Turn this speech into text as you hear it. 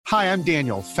Hi, I'm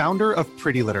Daniel, founder of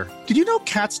Pretty Litter. Did you know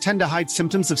cats tend to hide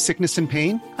symptoms of sickness and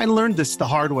pain? I learned this the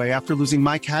hard way after losing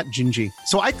my cat, Gingy.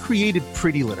 So I created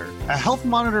Pretty Litter, a health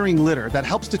monitoring litter that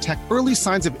helps detect early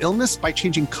signs of illness by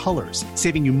changing colors,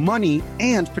 saving you money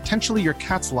and potentially your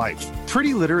cat's life.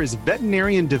 Pretty Litter is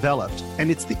veterinarian developed, and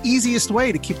it's the easiest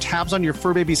way to keep tabs on your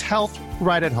fur baby's health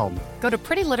right at home. Go to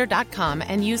prettylitter.com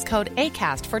and use code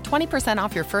ACAST for 20%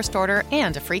 off your first order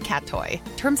and a free cat toy.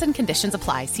 Terms and conditions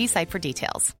apply. See site for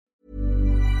details.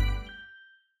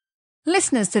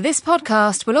 Listeners to this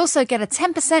podcast will also get a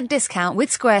 10% discount with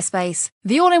Squarespace,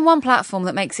 the all-in-one platform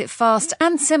that makes it fast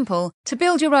and simple to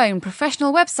build your own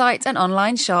professional website and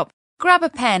online shop. Grab a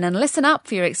pen and listen up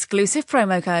for your exclusive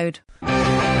promo code.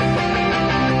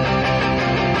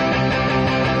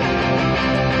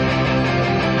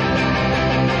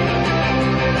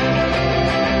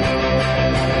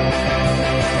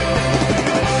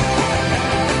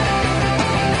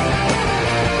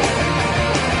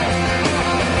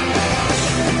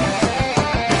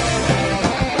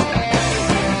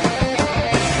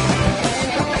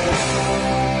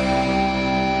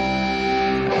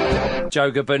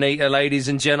 Joga Bonita, ladies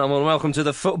and gentlemen, welcome to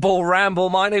the Football Ramble.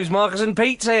 My name's Marcus and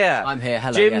Pete's here. I'm here,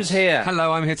 hello. Jim's here.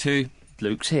 Hello, I'm here too.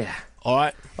 Luke's here. All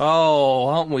right. Oh,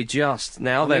 aren't we just?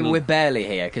 Now then. We're barely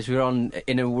here because we're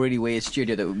in a really weird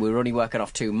studio that we're only working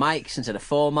off 2 mics instead of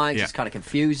 4 mics. Yeah. It's kind of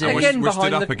confusing. And we're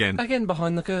stood up again. Again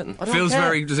behind the curtain. I don't Feels care.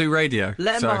 very Zoo Radio.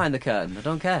 Let him behind the curtain. I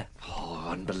don't care. Oh,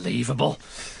 unbelievable.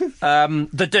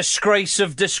 The disgrace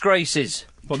of disgraces.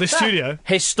 Well, this studio.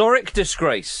 Historic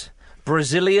disgrace.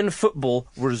 Brazilian football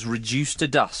was reduced to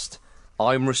dust.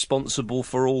 I'm responsible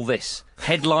for all this.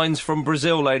 Headlines from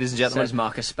Brazil, ladies and gentlemen. Says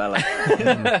Marcus Speller.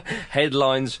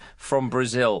 Headlines from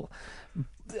Brazil.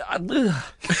 I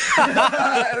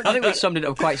think we summed it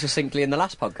up quite succinctly in the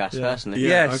last podcast, personally. Yeah,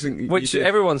 I Yes, think you which did.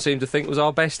 everyone seemed to think was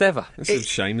our best ever. It's a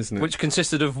shame, isn't it? Which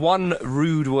consisted of one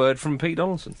rude word from Pete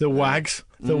Donaldson. The wags.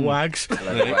 The wags.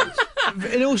 Right.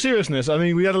 In all seriousness, I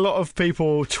mean, we had a lot of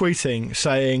people tweeting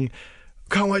saying,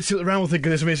 can't wait to see what the Ramble think of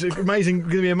this. It's amazing,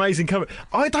 going to be amazing cover.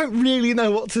 I don't really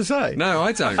know what to say. No,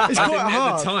 I don't. It's I quite didn't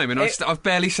hard. at the time, and I've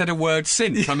barely said a word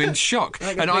since. I'm in shock.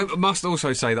 And I must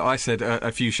also say that I said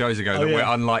a few shows ago that we're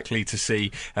unlikely to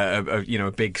see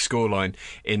a big scoreline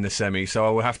in the semi, so I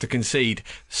will have to concede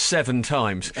 7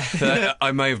 times that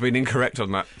I may have been incorrect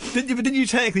on that. Didn't you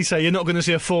technically say you're not going to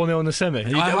see a 4-0 in the semi?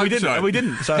 I hope we didn't. so. We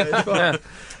didn't. So it's fine.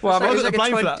 Well, I wasn't It's to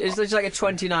blame for that. it's like a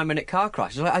 29-minute car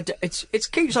crash. It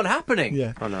keeps on happening.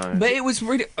 Yeah. I know. But it was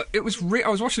really. I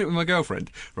was watching it with my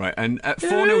girlfriend, right? And at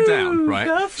 4-0 down,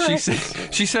 right?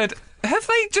 She said, "Have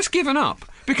they just given up?"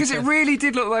 Because it really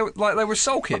did look like they were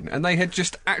sulking, and they had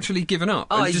just actually given up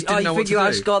and just didn't know you what think to you do.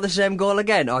 have scored the same goal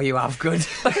again? Oh, you have, good.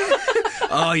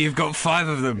 Oh, you've got 5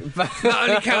 of them. That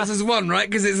only counts as 1, right?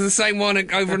 Because it's the same one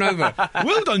over and over.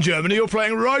 Well done, Germany. You're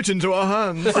playing right into our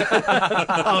hands.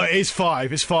 Oh, it is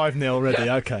 5. It's 5-0 already.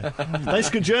 Okay.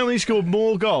 Germany scored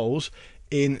more goals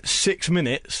in 6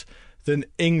 minutes than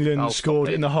England scored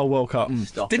in the whole World Cup.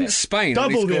 Stop Didn't it. Spain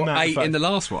Double only the score amount of 8 fans. in the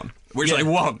last one? Which they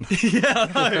won.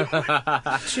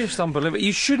 Just unbelievable.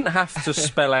 You shouldn't have to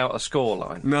spell out a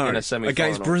scoreline in a semi-final.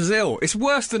 Against Brazil. It's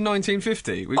worse than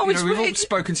 1950. We've all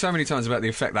spoken so many times about the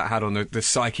effect that had on the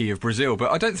psyche of Brazil,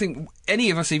 but I don't think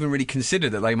any of us even really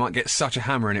considered that they might get such a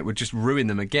hammer and it would just ruin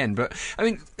them again. But, I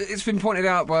mean, it's been pointed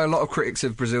out by a lot of critics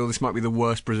of Brazil, this might be the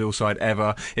worst Brazil side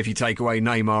ever if you take away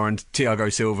Neymar and Thiago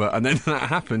Silva, and then that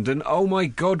happened, and oh my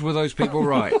God, were those people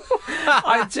right.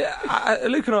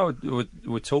 Luke and I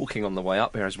were talking on the way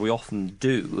up here, as we often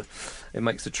do. It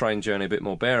makes the train journey a bit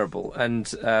more bearable.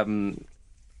 And I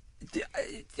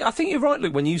think you're right,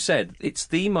 Luke, when you said it's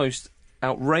the most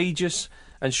outrageous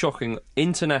and shocking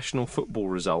international football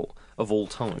result of all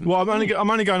time. Well, I'm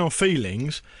only going on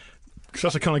feelings, because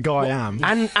that's the kind of guy I am.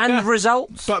 And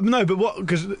results. But no, but what?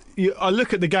 Because I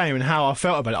look at the game and how I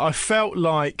felt about it. I felt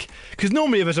like, because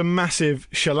normally if there's a massive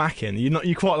shellacking,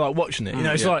 you quite like watching it. You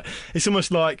know, it's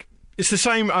almost like it's the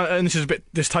same. And this is a bit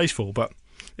distasteful, but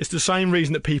it's the same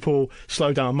reason that people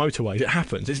slow down motorways. It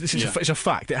happens. It's a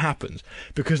fact. It happens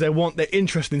because they're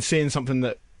interested in seeing something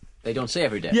that They don't see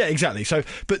every day. Yeah, exactly. So,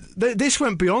 but this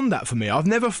went beyond that for me. I've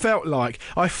never felt like...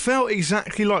 I felt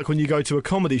exactly like when you go to a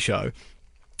comedy show,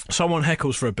 someone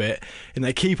heckles for a bit, and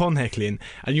they keep on heckling,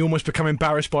 and you almost become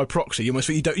embarrassed by proxy. You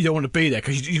don't want to be there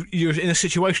because you're in a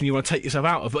situation you want to take yourself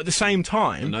out of. But at the same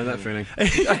time... I know that feeling.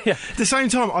 At the same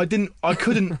time, I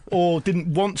couldn't or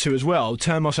didn't want to as well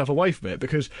turn myself away from it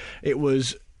because it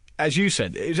was... As you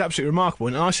said, it was absolutely remarkable.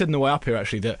 And I said on the way up here,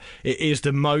 actually, that it is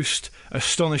the most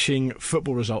astonishing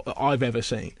football result that I've ever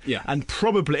seen. Yeah. And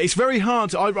probably, it's very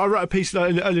hard. I wrote a piece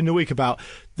earlier in the week about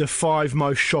the 5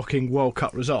 most shocking World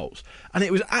Cup results, and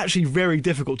it was actually very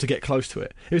difficult to get close to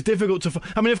it. It was difficult to.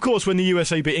 I mean, of course, when the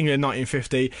USA beat England in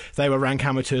 1950, they were rank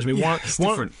amateurs. I mean, it's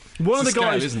different. One of the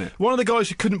guys, isn't it? One of the guys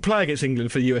who couldn't play against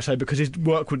England for the USA because his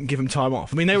work wouldn't give him time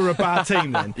off. I mean, they were a bad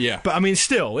team then. Yeah. But I mean,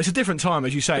 still, it's a different time,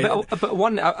 as you say. But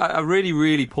a really,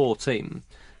 really poor team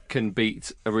can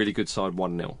beat a really good side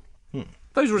 1-0.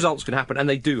 Those results can happen, and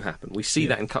they do happen. We see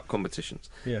that in cup competitions,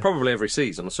 probably every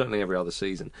season, or certainly every other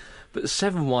season. But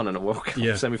 7-1 in a World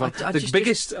Cup semi-final, the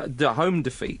biggest the home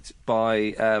defeat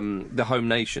by the home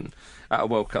nation at a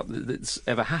World Cup that's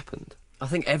ever happened. I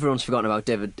think everyone's forgotten about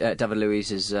David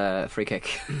Luiz's free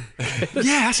kick. Yeah,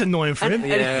 that's annoying for him.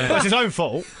 Well, it's his own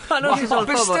fault. I know it's his own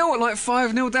But fault, still, like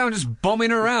 5-0 down, just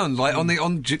bombing around like on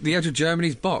the edge of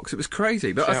Germany's box. It was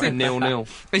crazy. But I think 0-0.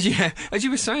 As you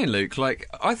were saying, Luke, like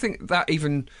I think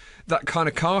that kind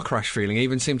of car crash feeling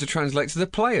even seemed to translate to the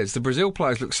players. The Brazil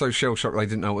players looked so shell-shocked they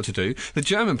didn't know what to do. The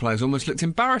German players almost looked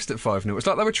embarrassed at 5-0. It's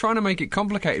like they were trying to make it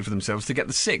complicated for themselves to get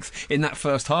the 6th in that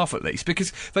first half at least,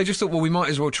 because they just thought, well, we might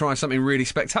as well try something really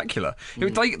spectacular.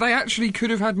 They actually could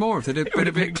have had more if they'd been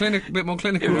a bit more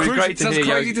clinical. It would be great to Sounds hear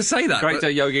crazy to say that. Great to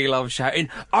hear Yogi Love shouting,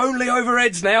 only over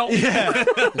heads now. Yeah.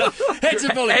 Heads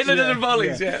and volleys. Headed and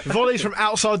volleys, yeah. Volleys from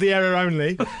outside the area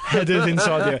only, headers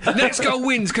inside the area. Next goal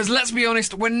wins, because let's be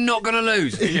honest, we're not going to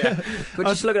lose. But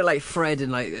just look at like Fred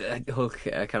and like Hook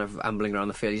kind of ambling around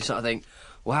the field. You sort of think,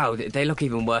 wow, they look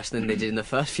even worse than they did in the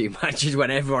first few matches when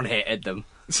everyone hated them.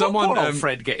 Poor old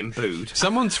Fred getting booed.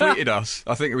 Someone tweeted us,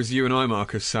 I think it was you and I,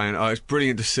 Marcus, saying, "Oh, it's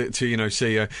brilliant to see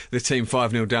the team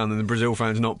 5-0 down and the Brazil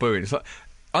fans not booing." It's like,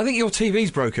 I think your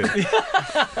TV's broken.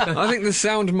 I think the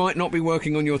sound might not be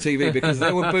working on your TV because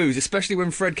there were boos, especially when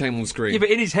Fred came on screen. Yeah, but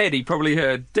in his head he probably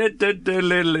heard. I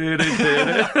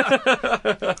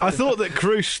thought that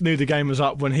Kroos knew the game was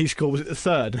up when he scored. Was it the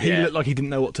third? He looked like he didn't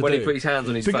know what to do. When he put his hands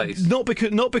on his face. Not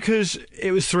because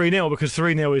it was 3-0, because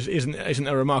 3-0 isn't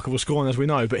a remarkable score, as we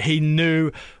know. But he knew.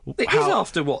 It is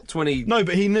after what 20. No,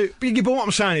 but he knew. But what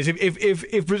I'm saying is,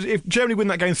 if Germany win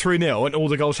that game 3-0 and all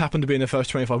the goals happen to be in the first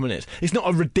 25 minutes, it's not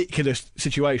a ridiculous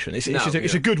situation. It's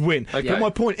a good win. Okay. But my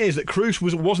point is that Kroos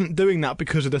wasn't doing that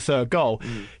because of the third goal.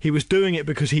 He was doing it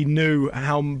because he knew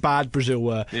how bad Brazil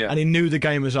were, and he knew the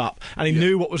game was up, and he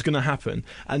knew what was going to happen,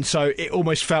 and so he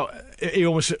almost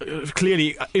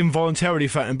clearly involuntarily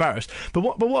felt embarrassed. But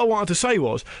what I wanted to say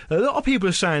was, a lot of people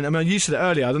are saying, I mean, you said it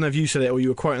earlier, I don't know if you said it or you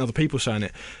were quoting other people saying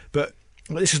it, but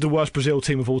this is the worst Brazil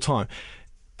team of all time.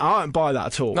 I don't buy that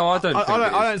at all. No, I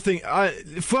don't think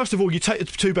first of all, you take the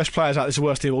 2 best players out, it's the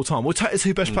worst team of all time. We'll take the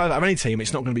 2 best players out of any team,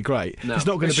 it's not going to be great. No. It's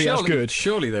not going to be as good.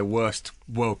 Surely their worst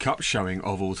World Cup showing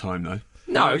of all time, though.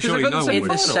 No, surely no one in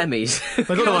would. the semis.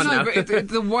 But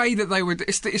the way that they would,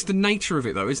 it's the nature of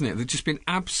it, though, isn't it? They've just been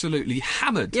absolutely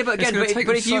hammered. Yeah, but again,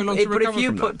 if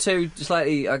you put 2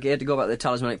 slightly, I had to go back to the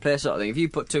talismanic player sort of thing. If you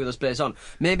put 2 of those players on,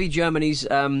 maybe Germany's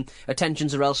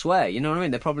attentions are elsewhere. You know what I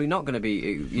mean? They're probably not going to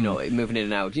be, moving in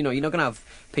and out. You're not going to have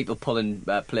people pulling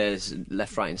players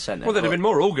left, right, and centre. Well, they'd have been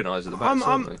more organised at the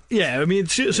back. Yeah, I mean,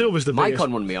 Silva's the biggest.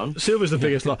 Maicon wouldn't be on. Silva's the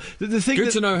biggest. The thing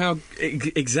good to know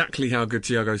exactly how good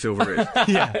Thiago Silva is.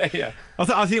 Yeah.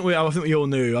 I think we all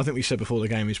knew. I think we said before the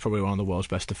game he's probably one of the world's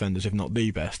best defenders, if not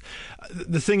the best.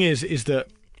 The thing is that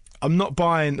I'm not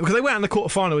buying, because they went in the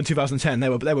quarter-final in 2010. They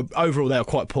were overall they were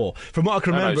quite poor. From what I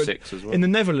can remember, in the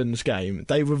Netherlands game,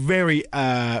 they were very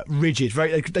rigid.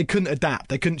 They couldn't adapt.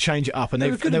 They couldn't change it up. And they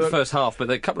were good in the first half, but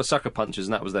they had a couple of sucker punches,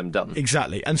 and that was them done.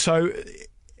 Exactly. And so,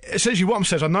 essentially, what I'm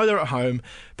saying is, I know they're at home,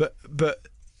 but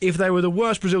if they were the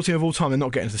worst Brazil team of all time, they're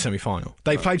not getting to the semi-final.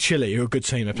 They played Chile, who are a good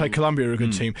team. They played Colombia, who are a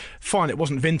good team. Fine, it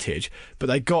wasn't vintage, but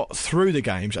they got through the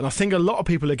games. And I think a lot of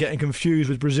people are getting confused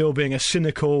with Brazil being a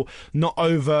cynical, not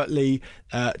overtly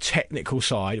technical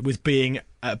side with being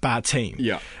a bad team.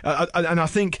 Yeah. And I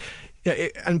think,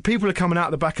 and people are coming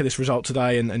out the back of this result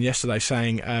today and yesterday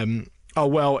saying, oh,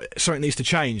 well, something needs to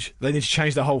change. They need to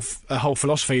change the whole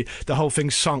philosophy. The whole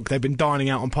thing's sunk. They've been dining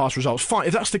out on past results. Fine.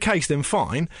 If that's the case, then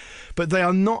fine. But they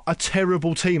are not a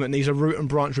terrible team that needs a root and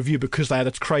branch review because they had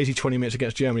a crazy 20 minutes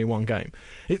against Germany in one game.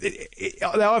 They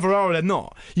either are or they're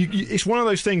not. It's one of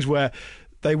those things where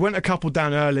they went a couple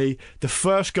down early. The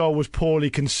first goal was poorly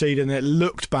conceded and it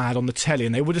looked bad on the telly,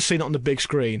 and they would have seen it on the big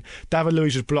screen. David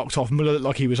Luiz was blocked off. Müller looked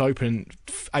like he was open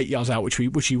 8 yards out, which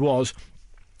he was.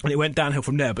 And it went downhill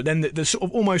from there. But then the sort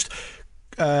of almost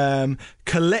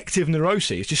collective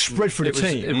neuroses just spread through the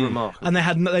team. It was remarkable. And they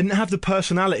didn't have the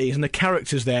personalities and the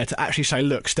characters there to actually say,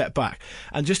 look, step back.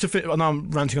 And just to finish, I know I'm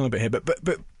ranting on a bit here,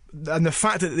 but and the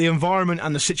fact that the environment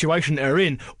and the situation they're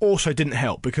in also didn't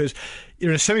help, because you're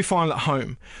in a semi-final at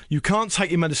home. You can't take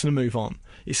your medicine and move on.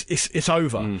 it's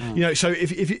over. You know, so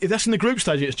if that's in the group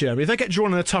stage, it's Germany. If they get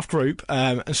drawn in a tough group,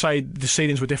 and say the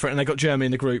seedings were different, and they got Germany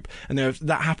in the group, and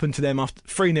that happened to them after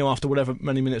 3-0 after whatever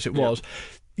many minutes it was,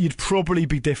 you'd probably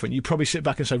be different. You'd probably sit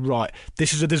back and say, right,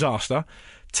 this is a disaster.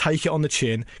 Take it on the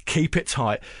chin, keep it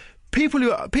tight. People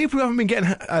who haven't been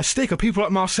getting a stick are people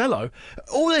like Marcelo.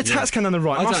 All their attacks came down the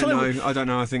right. I don't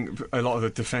know. I think a lot of the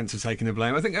defence have taken the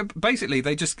blame. I think basically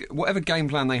they just, whatever game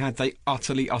plan they had, they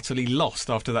utterly lost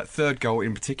after that third goal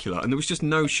in particular. And there was just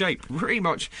no shape pretty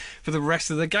much for the rest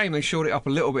of the game. They shored it up a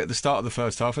little bit at the start of the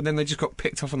first half, and then they just got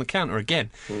picked off on the counter again.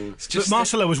 It's just, but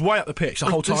Marcelo was way up the pitch the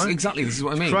whole time. Exactly, this is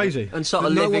what I mean. It's crazy. And sort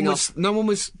of no one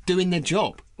was doing their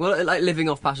job. Well, like living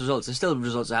off past results, there's still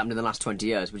results that happened in the last 20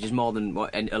 years, which is more than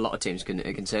what a lot of teams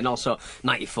can say. And also,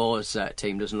 94's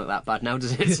team doesn't look that bad now,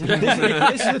 does it?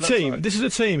 This is a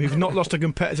team who've not lost a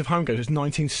competitive home game since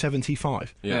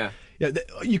 1975. Yeah. Yeah,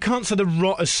 you can't say the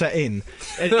rot has set in.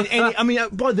 I mean,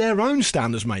 by their own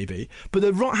standards, maybe, but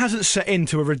the rot hasn't set in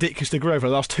to a ridiculous degree over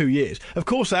the last 2 years. Of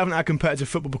course, they haven't had competitive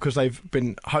football because they're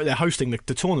hosting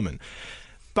the tournament.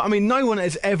 But I mean, no one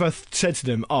has ever said to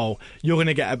them, "Oh, you're going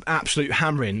to get an absolute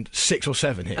hammering 6 or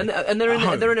 7 here." And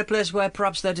they're in a place where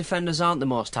perhaps their defenders aren't the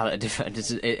most talented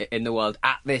defenders in the world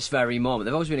at this very moment.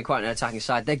 They've always been quite an attacking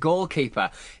side. Their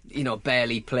goalkeeper,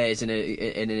 barely plays in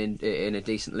a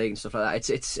decent league and stuff like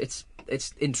that.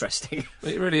 It's interesting.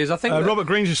 It really is. I think Robert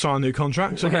Green's just signed a new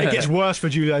contract, so it gets worse for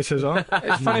Julio César.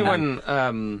 It's funny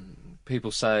when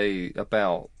people say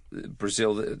about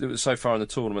Brazil that so far in the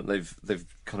tournament they've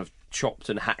kind of chopped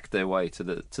and hacked their way to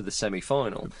the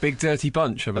semi-final. Big dirty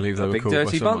bunch, I believe they were called. Big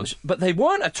dirty bunch, but they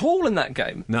weren't at all in that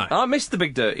game. No, I missed the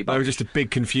big dirty bunch. They were just a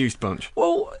big confused bunch.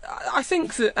 Well, I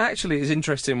think that actually it's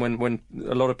interesting when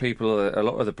a lot of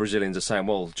the Brazilians are saying,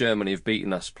 "Well, Germany have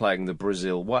beaten us playing the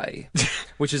Brazil way,"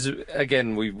 which is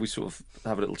again we sort of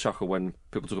have a little chuckle when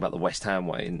people talk about the West Ham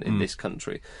way in this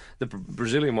country. The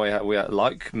Brazilian way,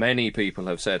 like many people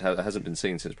have said, hasn't been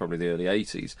seen since probably the early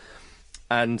 80s,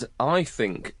 and I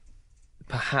think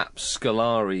perhaps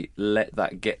Scolari let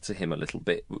that get to him a little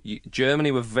bit.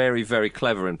 Germany were very, very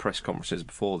clever in press conferences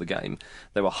before the game.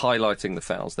 They were highlighting the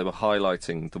fouls. They were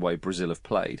highlighting the way Brazil have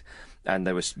played, and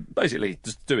they were basically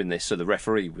just doing this so the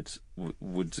referee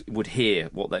would hear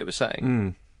what they were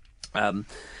saying.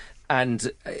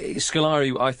 And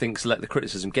Scolari, I think, let the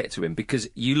criticism get to him because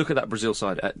you look at that Brazil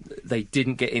side, they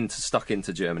didn't get stuck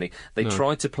into Germany. They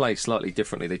tried to play slightly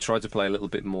differently. They tried to play a little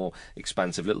bit more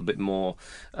expansive, a little bit more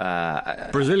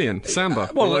Brazilian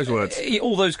samba. All those words,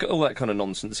 all that kind of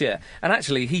nonsense. Yeah, and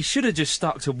actually, he should have just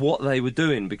stuck to what they were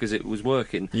doing because it was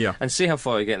working. Yeah, and see how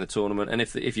far you get in the tournament. And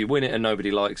if you win it and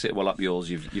nobody likes it, well, up yours.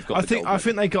 You've got. I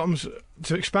think they got them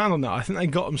to expand on that. I think they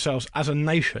got themselves as a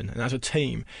nation and as a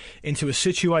team into a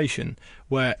situation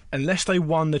where unless they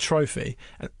won the trophy,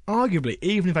 and arguably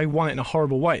even if they won it in a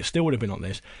horrible way, it still would have been like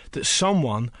this, that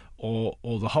someone or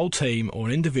the whole team or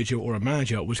an individual or a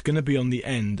manager was going to be on the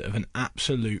end of an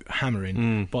absolute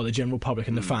hammering by the general public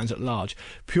and the fans at large,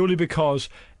 purely because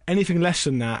anything less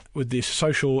than that, with the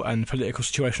social and political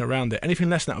situation around it,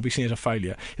 anything less than that would be seen as a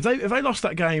failure. If they lost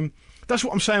that game, that's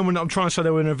what I'm saying when I'm trying to say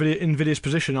they were in an invidious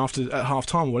position at half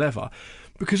time or whatever.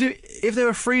 Because if they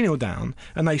were 3-0 down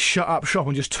and they shut up shop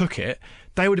and just took it,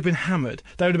 they would have been hammered.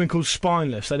 They would have been called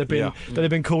spineless. They'd have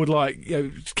been called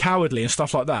cowardly and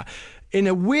stuff like that. In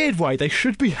a weird way, they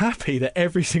should be happy that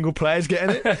every single player's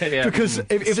getting it. Because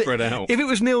if it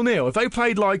was 0-0, if they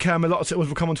played like a lot of people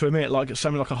will come on to admit, like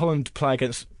something like a Holland play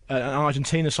against an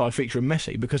Argentina side featuring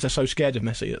Messi, because they're so scared of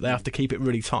Messi that they have to keep it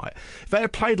really tight. If they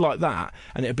had played like that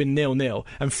and it had been 0-0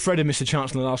 and Fred had missed a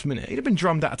chance in the last minute, he'd have been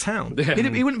drummed out of town. He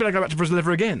wouldn't be able to go back to Brazil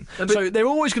ever again. So they're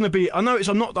always going to be. I know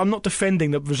I'm not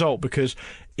defending the result because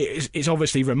it's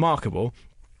obviously remarkable.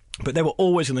 But they were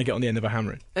always going to get on the end of a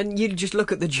hammering. And you just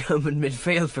look at the German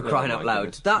midfield for crying out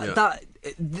loud.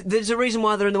 There's a reason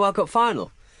why they're in the World Cup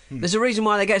final. There's a reason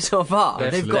why they get so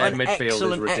far. They've got an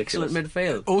excellent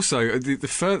midfield. Also,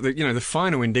 the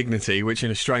final indignity, which in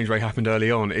a strange way happened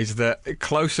early on, is that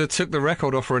Klose took the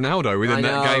record off Ronaldo within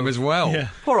that game as well. Yeah.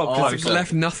 Poor old Klose.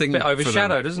 Left nothing. A bit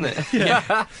overshadowed, isn't it?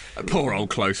 Yeah. Poor old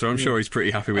Klose. I'm sure he's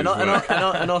pretty happy with his work.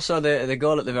 And also the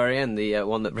goal at the very end, the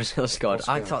one that Brazil scored.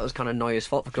 I thought it was kind of Neuer's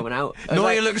fault for coming out.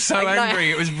 Neuer looked so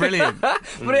angry. It was brilliant.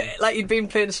 But he'd been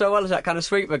playing so well as that kind of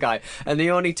sweeper guy, and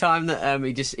the only time that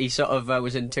he sort of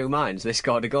was in two minds, they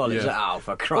scored a goal. It was like, oh,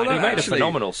 for crying out loud. He made a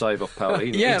phenomenal save off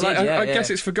Paulinho. I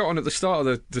guess it's forgotten at the start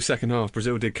of the second half.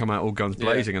 Brazil did come out all guns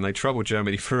blazing, and they troubled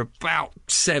Germany for about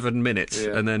 7 minutes,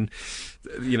 and then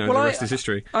the rest is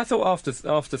history. I thought after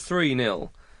 3-0,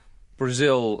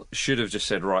 Brazil should have just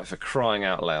said, right, for crying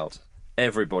out loud,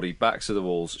 everybody back to the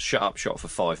walls, shut up shop for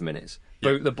 5 minutes.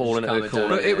 boot the ball into the corner.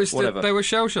 But it was they were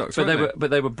shell shocked. But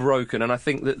they were broken, and I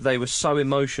think that they were so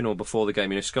emotional before the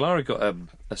game. Scolari got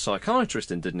a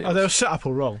psychiatrist in, didn't he? Oh, they were set up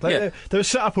all wrong. They were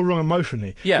set up all wrong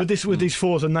emotionally. Yeah. With these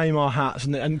Forza Neymar hats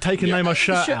and taking Neymar's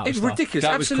shirt out. It's ridiculous.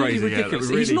 That was absolutely crazy, ridiculous.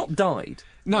 Really... He's not died.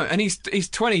 No, and he's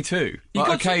 22.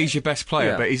 He's your best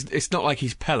player, but it's not like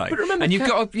he's Pele. But remember, and you've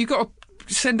got to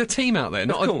send a team out there,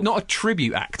 not a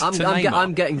tribute act to Neymar.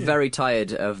 I'm getting very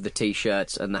tired of the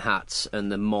T-shirts and the hats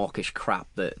and the mawkish crap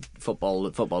that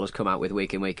footballers come out with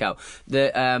week in, week out.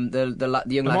 The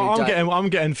young lad I'm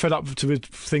getting fed up with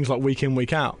things like week in,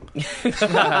 week out. But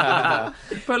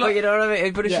you know what I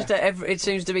mean. But it's just it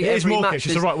seems to be every match.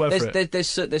 It's the right word for it.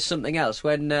 There's something else.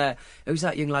 When who's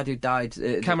that young lad who died?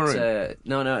 Cameroon.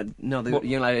 No. The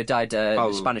young lad who died.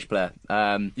 The Spanish player.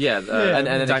 And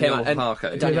Daniel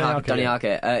Harke. Danny Harke.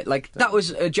 That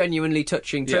was a genuinely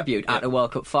touching tribute at a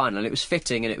World Cup final, and it was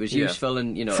fitting and it was useful,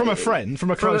 and from a close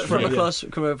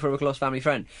family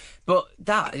friend. But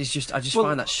that is just, I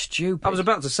find that stupid. I was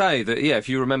about to say that, if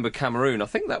you remember Cameroon, I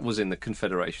think that was in the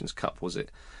Confederations Cup, was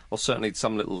it? Or certainly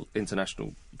some little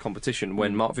international competition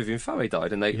when Marc-Vivien Foé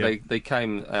died, and they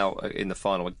came out in the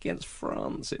final against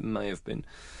France. It may have been.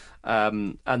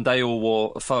 And they all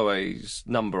wore Foé's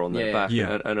number on their back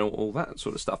and all that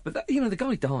sort of stuff. But that, the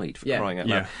guy died for crying out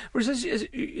loud. Whereas, as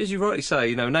you rightly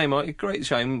say, Neymar, great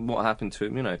shame what happened to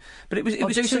him. But it was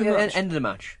do something at the end of the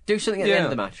match. Do something at the end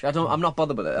of the match. I'm not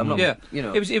bothered with it. I'm not.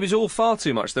 It was all far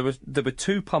too much. They were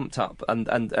too pumped up, and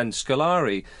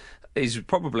Scolari is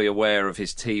probably aware of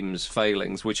his team's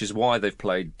failings, which is why they've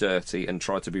played dirty and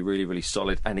tried to be really, really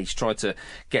solid. And he's tried to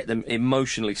get them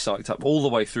emotionally psyched up all the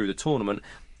way through the tournament.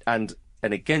 And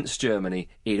against Germany,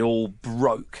 it all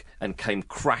broke and came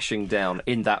crashing down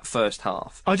in that first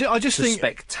half. I just think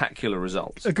spectacular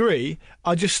results. Agree.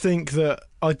 I just think that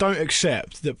I don't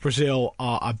accept that Brazil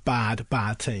are a bad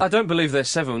team. I don't believe they're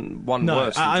 7-1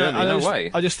 worse than Germany. No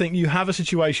way. I just think you have a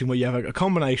situation where you have a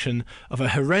combination of a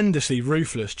horrendously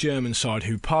ruthless German side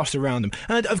who passed around them,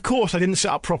 and of course they didn't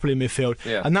set up properly in midfield.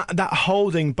 And that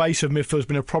holding base of midfield has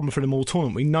been a problem for them all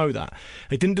tournament. We know that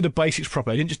they didn't do the basics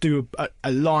properly. They didn't just do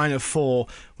a line of four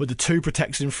with the two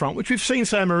protectors in front, which we've seen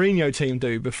say a Mourinho team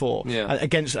do before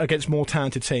against more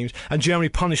talented teams, and Germany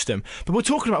punished them. But we're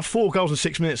talking about 4 goals in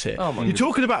 6 minutes here. You're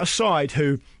talking about a side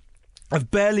who have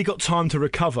barely got time to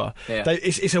recover.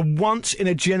 It's a once in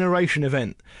a generation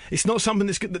event. It's not something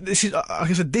that's good. This is, like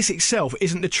I said, this itself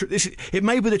isn't the. It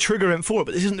may be the trigger event for it,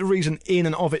 but this isn't the reason in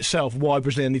and of itself why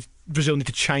Brazil need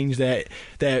to change their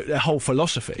whole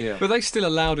philosophy. But they still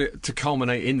allowed it to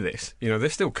culminate in this. They're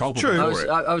still culpable for it.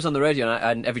 I was on the radio,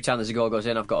 and every time there's a goal goes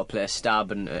in, I've got to play a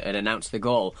stab and announce the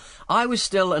goal. I was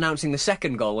still announcing the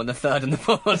second goal when the third and the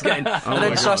fourth was getting.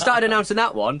 So I started announcing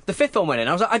that one. The fifth one went in.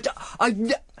 I was like,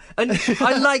 and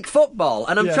I like football,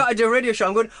 and I'm trying to do a radio show.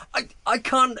 I'm going, I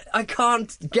can't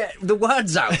get the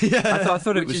words out. I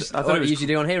thought it was. I thought it was usually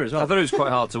do on here as well. I thought it was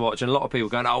quite hard to watch, and a lot of people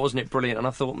going, "Oh, wasn't it brilliant?" And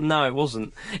I thought, no, it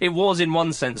wasn't. It was in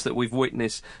one sense that we've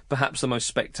witnessed perhaps the most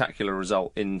spectacular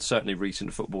result in certainly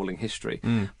recent footballing history.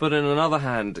 But on another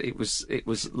hand, it was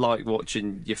like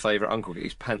watching your favourite uncle get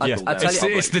his pants pulled down.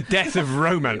 It's the death of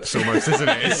romance almost, isn't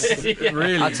it? It's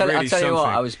really, I'll tell something. you what,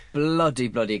 I was bloody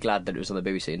glad that it was on the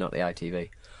BBC, not the ITV.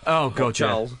 Oh God,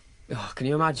 Charles. Oh, can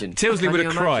you imagine? Tilsley would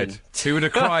have cried. He would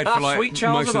have cried for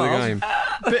most of the game.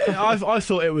 But I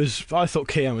thought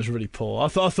Keown was really poor. I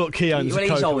thought Keown's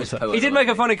he's always poor. He did make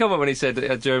a funny comment when he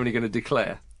said, Germany going to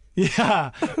declare? Yeah.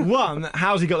 One,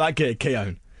 how's he got that gig,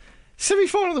 Keown?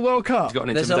 Semi-final of the World Cup.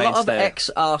 There's a lot of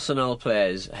ex-Arsenal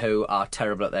players who are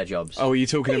terrible at their jobs. Oh, are you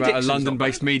talking about a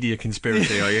London-based media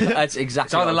conspiracy, are you? That's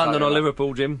exactly it's either London or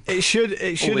Liverpool, Jim. It should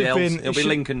have been... It'll be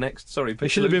Lincoln next. Sorry,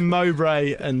 it should have been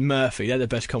Mowbray and Murphy. They're the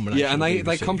best combination. Yeah, and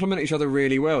they complement each other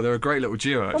really well. They're a great little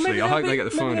duo, actually. I hope they get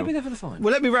the final. Maybe they'll be there for the final.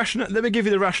 Well, let me give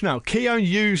you the rationale. Keown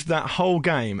used that whole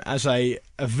game as a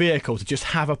vehicle to just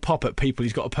have a pop at people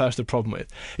he's got a personal problem with.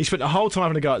 He spent the whole time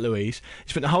having a go at Louise.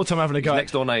 He spent the whole time having a go at...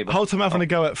 next door neighbour. The whole time having a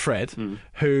go at Fred,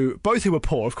 who were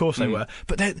poor, of course they were,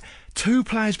 but then 2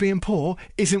 players being poor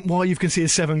isn't why you've conceded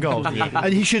 7 goals.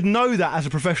 And he should know that as a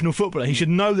professional footballer. He should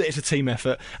know that it's a team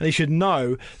effort, and he should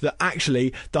know that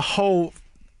actually the whole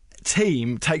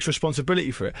team takes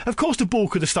responsibility for it. Of course the ball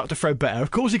could have stuck to Fred better.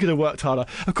 Of course he could have worked harder.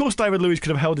 Of course David Luiz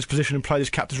could have held his position and played his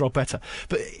captain's role better.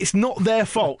 But it's not their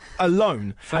fault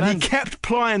alone. And he kept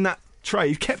plying that trade.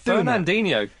 He kept doing that.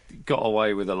 Fernandinho got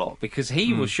away with a lot because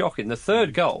he was shocking. The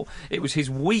third goal, it was his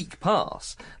weak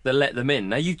pass that let them in.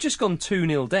 Now you've just gone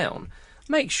 2-0 down.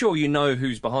 Make sure you know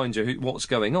who's behind you, what's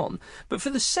going on. But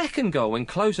for the second goal, when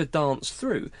Klose danced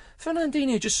through,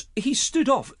 Fernandinho he stood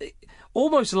off,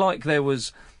 almost like there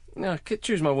was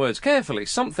choose my words carefully,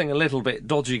 something a little bit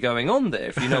dodgy going on there,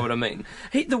 if you know what I mean.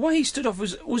 The way he stood off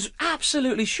was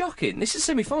absolutely shocking. This is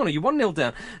semi-final, you're 1-0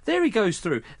 down. There he goes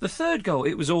through. The third goal,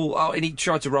 it was all, and he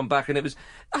tried to run back, and it was...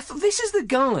 I thought, this is the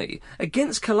guy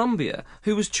against Colombia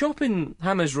who was chopping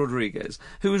James Rodriguez,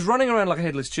 who was running around like a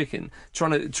headless chicken,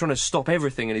 trying to stop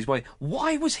everything in his way.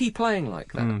 Why was he playing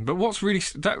like that? But what's really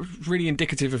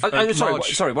indicative of...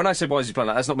 Sorry, when I say why is he playing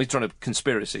like that, that's not me trying to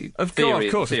conspiracy of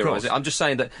course. I'm just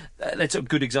saying that that's a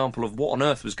good example of what on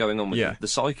earth was going on with the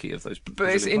psyche of those players. But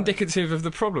it's indicative of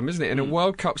the problem, isn't it? In a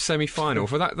World Cup semi-final,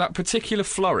 for that particular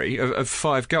flurry of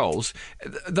 5 goals,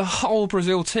 the whole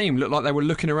Brazil team looked like they were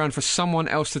looking around for someone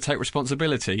else to take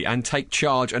responsibility and take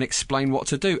charge and explain what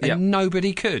to do, and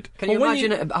nobody could. Can you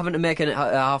imagine having to make a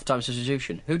half-time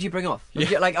substitution? Who do you bring off? Well,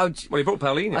 he brought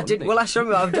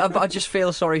Paulinho. I just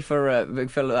feel sorry for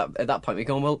Big Phil at that point. We're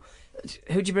going, well,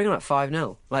 who'd you bring on at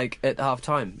 5-0? Like, at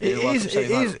half-time?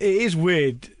 It is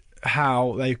weird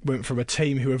how they went from a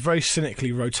team who were very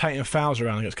cynically rotating fouls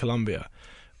around against Colombia,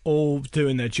 all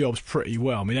doing their jobs pretty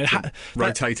well. I mean,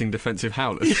 rotating defensive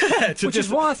howlers. Which is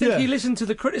why I think he listened to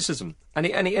the criticism, and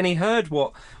he heard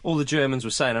what all the Germans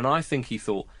were saying, and I think he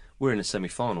thought, we're in the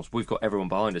semi-finals, we've got everyone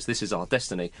behind us, this is our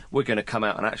destiny, we're going to come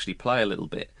out and actually play a little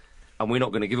bit, and we're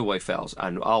not going to give away fouls,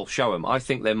 and I'll show them. I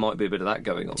think there might be a bit of that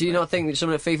going on. Do you not think that some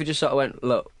of the FIFA just sort of went,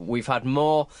 look, we've had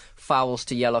more fouls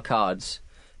to yellow cards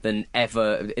than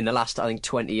ever in the last, I think,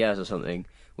 20 years or something.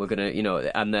 We're going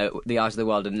to, and the eyes of the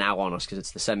world are now on us because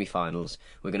it's the semi-finals.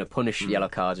 We're going to punish yellow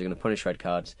cards, we're going to punish red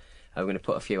cards, and we're going to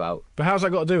put a few out. But how's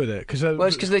that got to do with it? It's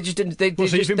because they just didn't... They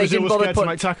didn't bother to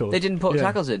make tackles? They didn't put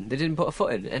tackles in. They didn't put a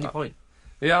foot in at any point.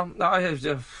 Yeah, I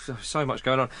have so much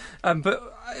going on. But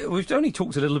we've only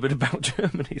talked a little bit about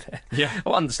Germany there. Yeah.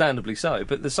 Well, understandably so.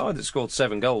 But the side that scored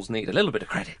 7 goals need a little bit of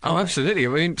credit. Oh, absolutely. I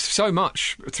mean, so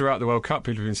much throughout the World Cup,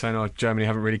 people have been saying, Germany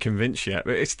haven't really convinced yet.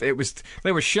 But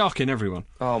they were shocking everyone.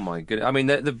 Oh, my goodness. I mean,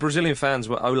 the Brazilian fans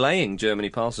were olaying Germany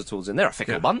passes towards in. They're a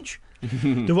fickle bunch.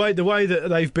 The way that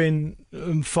they've been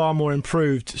far more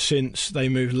improved since they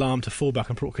moved Lahm to fullback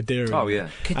and brought Khedira in. Oh yeah,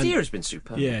 Khedira's been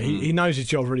superb. Yeah, he knows his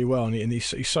job really well, and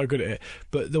he's so good at it.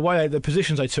 But the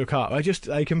positions they took up,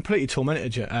 they completely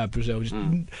tormented Brazil. Just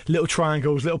little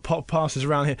triangles, little pop passes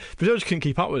around here. Brazil just couldn't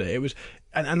keep up with it. It was.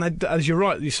 And they, as you're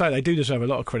right, you say they do deserve a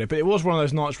lot of credit, but it was one of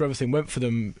those nights where everything went for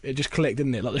them. It just clicked,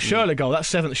 didn't it? Like the Schürrle goal, that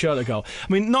 7th Schürrle goal.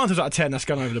 I mean, 9 times out of 10, that's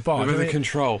gone over the bar. With the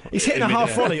control. He's hitting a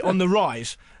half volley on the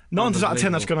rise. 9 times out of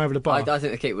 10, that's gone over the bar. I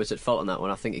think the keeper was at fault on that one.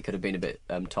 I think he could have been a bit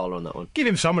taller on that one. Give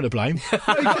him some of the blame. You've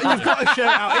got to share it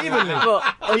out evenly.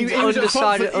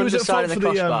 Underside of the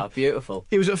crossbar, beautiful.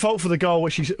 He was at fault for the goal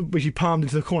which he palmed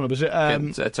into the corner. Was it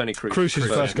Tony Kroos? Kroos's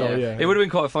first goal, yeah. It would have been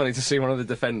quite funny to see one of the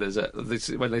defenders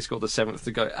when they scored the 7th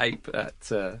to go ape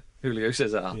at Julio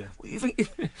César. Yeah. What do you think?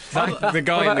 The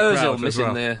guy in the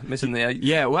crowd missing the 8.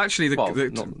 Yeah, well, actually,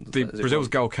 the Brazil's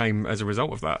goal came as a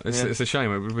result of that. It's a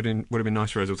shame. It would have been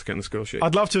nice for Ozil to get in the score sheet.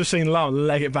 I'd love to have seen Lahm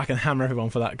leg it back and hammer everyone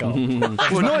for that goal.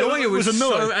 It was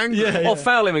so angry. Yeah. Or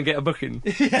foul him and get a booking.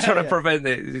 Trying to prevent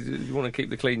it. You want to keep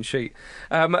the clean sheet.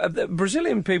 The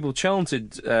Brazilian people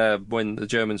chanted when the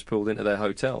Germans pulled into their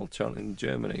hotel, chanting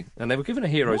Germany, and they were given a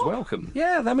hero's welcome.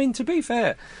 Yeah, I mean, to be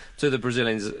fair to the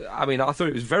Brazilians, I mean, I thought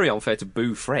it was very unfair to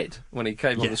boo Fred when he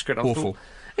came on the screen. Awful.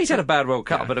 He's had a bad World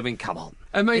Cup, but I mean, come on.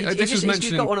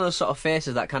 He's got one of those sort of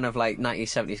faces, that kind of like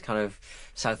 1970s kind of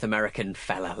South American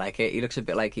fella. Like he looks a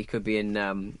bit like he could be in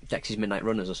Dexys Midnight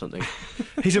Runners or something.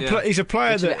 He's a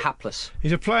player that a bit hapless.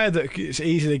 He's a player that it's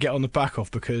easy to get on the back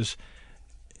of because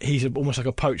he's almost like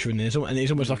a poacher in there, and he's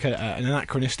almost like an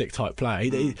anachronistic type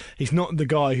player. He's not the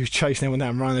guy who's chasing everyone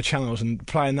down, running the channels and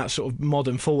playing that sort of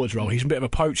modern forwards role. He's a bit of a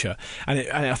poacher, and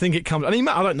I think it comes. I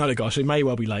don't know the guy, so he may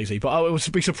well be lazy, but I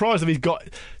would be surprised if he's got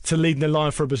to lead the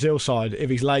line for a Brazil side if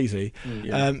he's lazy.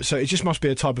 So it just must be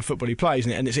a type of football he plays,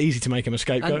 and it's easy to make him a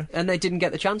scapegoat. And they didn't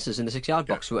get the chances in the 6-yard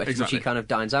box, which he kind of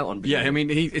dines out on. Yeah, I mean,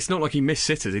 it's not like he missed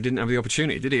sitters. He didn't have the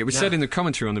opportunity, did he? It was said in the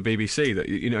commentary on the BBC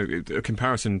that a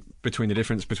comparison between the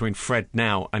difference between Fred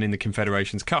now and in the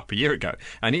Confederations Cup a year ago,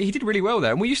 and he did really well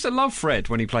there. And we used to love Fred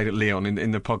when he played at Lyon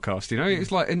in the podcast.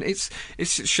 It's like, and it's a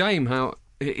shame how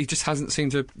he just hasn't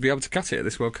seemed to be able to cut it at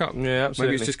this World Cup. Yeah,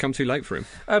 absolutely. Maybe it's just come too late for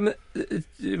him.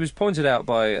 It was pointed out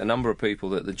by a number of people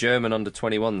that the German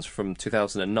under-21s from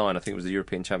 2009, I think it was the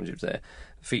European Championships there,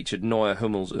 featured Neuer,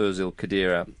 Hummels, Ozil,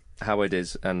 Khedira, Howard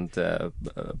and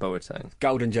Boateng.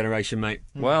 Golden generation, mate.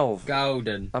 Well,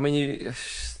 golden. I mean,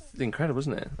 incredible,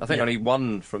 isn't it? I think only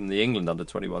one from the England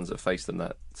under-21s that faced them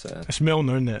that. It's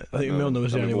Milner, isn't it? I think Milner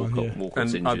was the only one.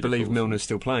 And I believe Milner's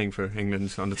still playing for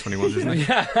England's under-21s, isn't he?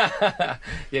 Yeah,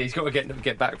 he's got to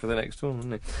get back for the next one,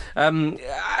 hasn't he?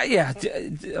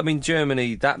 I mean,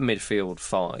 Germany, that midfield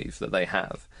five that they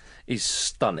have is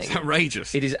stunning. It's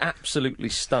outrageous. It is absolutely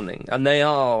stunning. And they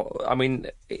are, I mean,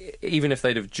 even if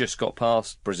they'd have just got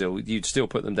past Brazil, you'd still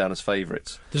put them down as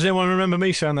favourites. Does anyone remember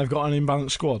me saying they've got an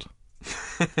imbalanced squad?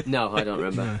 No, I don't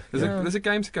remember. There's a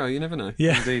game to go, you never know.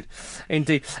 Yeah.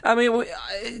 Indeed. I mean,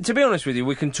 to be honest with you,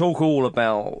 we can talk all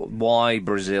about why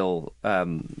Brazil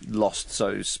lost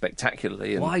so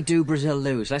spectacularly. Why do Brazil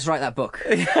lose? Let's write that book.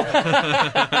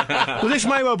 Well, this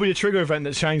may well be a trigger event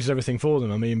that changes everything for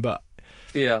them, I mean, but...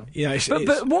 Yeah,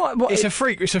 but what? It's a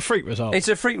freak result. It's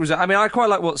a freak result. I mean, I quite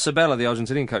like what Sabella, the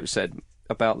Argentinian coach, said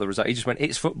about the result. He just went,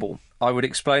 "It's football." I would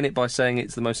explain it by saying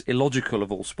it's the most illogical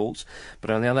of all sports,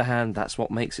 but on the other hand, that's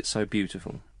what makes it so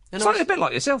beautiful. It's like a bit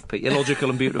like yourself, Pete. Illogical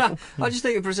and beautiful. I just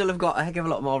think Brazil have got a heck of a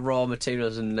lot more raw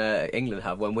materials than England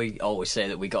have. When we always say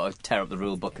that we got to tear up the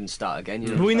rule book and start again. You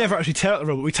know, but we never actually tear up the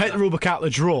rule book. We take the rule book out of the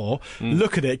drawer,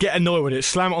 look at it, get annoyed with it,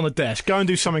 slam it on the desk, go and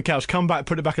do something else, come back,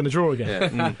 put it back in the drawer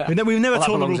again. Yeah. We've never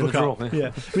torn the rule book up.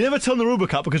 Yeah. We never torn the rule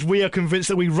book up because we are convinced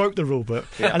that we wrote the rule book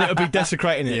and it would be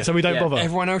desecrating it, so we don't bother.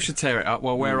 Everyone else should tear it up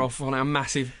while we're off on our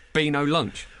massive Beano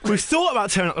lunch. We've thought about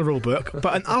tearing up the rule book,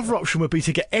 but another option would be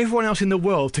to get everyone else in the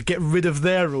world to get rid of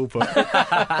their rule book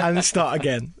and start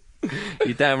again.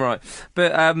 You're damn right.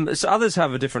 But so others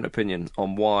have a different opinion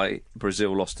on why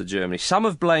Brazil lost to Germany. Some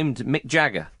have blamed Mick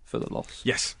Jagger for the loss.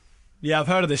 Yes. Yeah, I've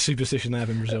heard of this superstition they have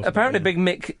in Brazil. Apparently, Big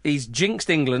Mick, he's jinxed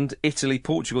England, Italy,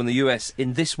 Portugal and the US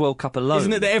in this World Cup alone.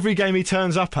 Isn't it that every game he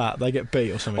turns up at, they get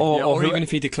beat or something? Or even if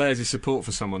he declares his support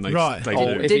for someone, they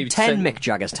do. Did 10 Mick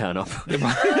Jaggers turn up?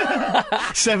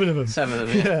 7 of them. 7 of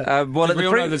them, yeah. Well, we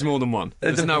all know there's more than one.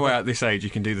 There's no way at this age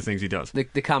you can do the things he does. The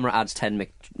camera adds 10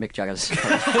 Mick Jaggers.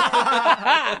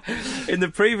 In the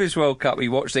previous World Cup, he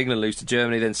watched England lose to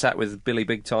Germany, then sat with Billy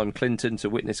Big Time Clinton to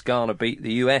witness Ghana beat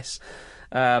the US.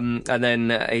 And then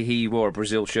he wore a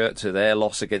Brazil shirt to their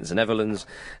loss against the Netherlands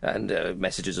and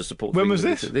messages of support. When was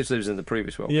this? This was in the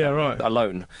previous World Cup. Yeah, right.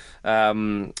 Alone.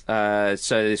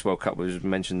 So this World Cup was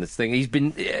mentioned. This thing. He's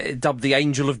been dubbed the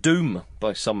Angel of Doom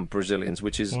by some Brazilians,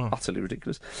 which is utterly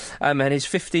ridiculous. And his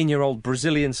 15-year-old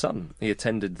Brazilian son he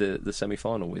attended the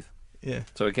semi-final with. Yeah.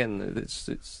 So again,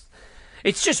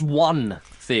 it's just one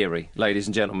theory, ladies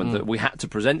and gentlemen, that we had to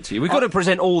present to you. We've got to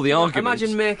present all the arguments.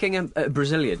 Imagine making a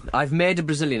Brazilian. I've made a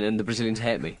Brazilian and the Brazilians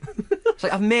hate me. It's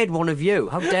like, I've made one of you.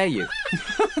 How dare you?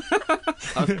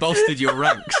 I've bolstered your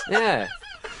ranks. Yeah.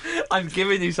 I've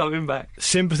given you something back.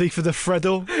 Sympathy for the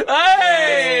Freddle.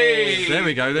 Hey! There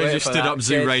we go. There's your stood-up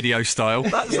Zoo Radio style.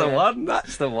 That's the one.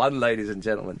 That's the one, ladies and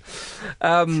gentlemen.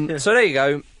 So there you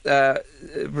go.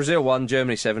 Brazil 1,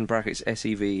 Germany 7, brackets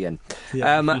SEVEN.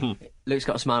 Yeah. Luke's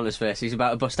got a smile on his face. He's about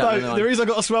to bust out. No, the reason I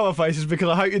got a smile on my face is because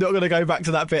I hope you're not going to go back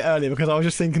to that bit earlier because I was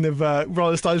just thinking of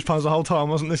Rolling Stones puns the whole time.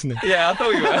 I wasn't listening. Yeah, I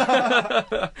thought you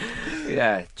were.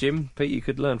 Yeah, Jim, Pete, you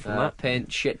could learn from that.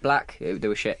 Paint shit black. They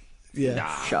were shit. Yeah.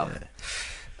 Nah, shut up.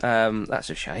 That's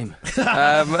a shame.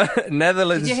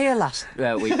 Netherlands. Did you hear last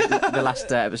week, the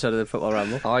last episode of the Football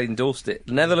Ramble? I endorsed it.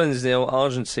 Netherlands 0,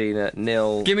 Argentina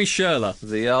 0. Gimme Schürrle.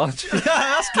 The Argentina.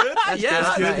 That's good.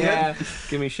 That's good. Yeah.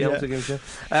 Give me shelter. Give me shelter.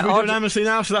 Should we do an amnesty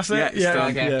now? So that's it. Yeah,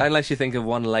 okay. Unless you think of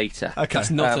one later. Okay. That's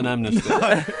not an amnesty.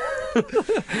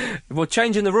 Well,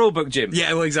 changing the rule book, Jim.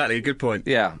 Yeah, well, exactly. Good point.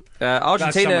 Yeah.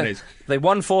 Argentina. They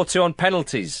won 4-2 on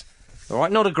penalties. All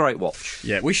right, not a great watch.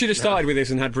 Yeah, we should have started with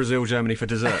this and had Brazil-Germany for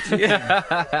dessert. This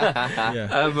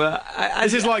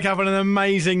is like having an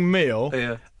amazing meal,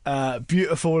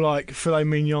 beautiful like filet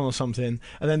mignon or something,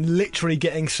 and then literally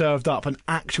getting served up an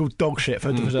actual dog shit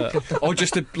for dessert. Or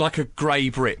just like a grey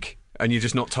brick, and you're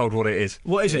just not told what it is.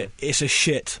 What is it? It's a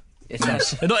shit.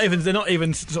 They're not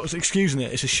even sort of excusing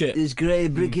it. It's a shit. This grey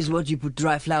brick is what you put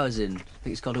dry flowers in. I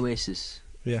think it's called Oasis.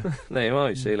 Yeah. There you are.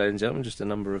 You see, ladies and gentlemen, just a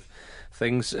number of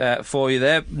things for you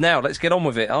there. Now, let's get on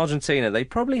with it. Argentina, they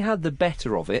probably had the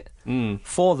better of it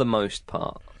for the most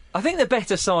part. I think the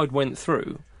better side went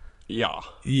through. Yeah.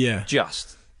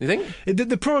 Just. You think?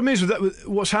 The problem is that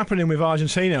what's happening with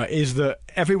Argentina is that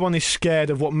everyone is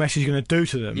scared of what Messi's going to do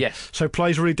to them. Yes. So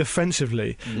plays really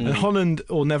defensively. And Holland,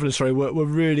 or Netherlands, sorry, were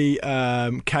really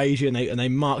cagey and they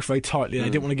marked very tightly and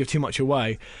they didn't want to give too much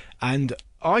away. And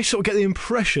I sort of get the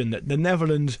impression that the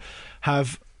Netherlands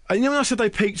have... You know when I said they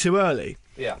peaked too early?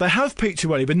 Yeah. They have peaked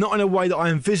too early, but not in a way that I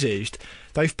envisaged.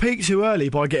 They've peaked too early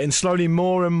by getting slowly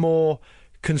more and more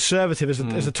conservative as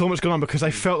the tournament's gone on because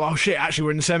they felt like, oh shit, actually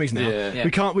we're in the semis now. Yeah.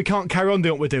 We can't carry on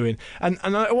doing what we're doing. And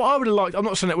what I would have liked, I'm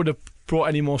not saying it would have brought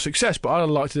any more success, but I'd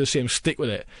like to see him stick with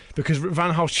it because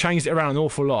Van Gaal's changed it around an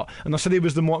awful lot. And I said he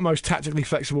was the most tactically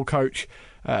flexible coach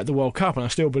at the World Cup, and I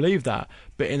still believe that.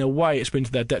 But in a way, it's been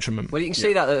to their detriment. Well, you can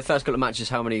see that at the first couple of matches,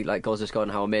 how many goals they scored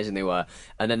and how amazing they were.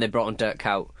 And then they brought on Dirk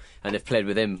Kuyt, and they've played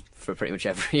with him for pretty much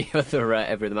every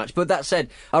other match. But that said,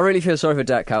 I really feel sorry for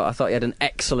Dirk Kuyt. I thought he had an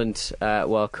excellent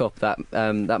World Cup. That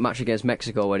match against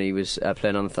Mexico when he was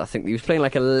playing on, I think he was playing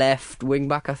like a left wing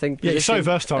back. I think. Yeah, he's so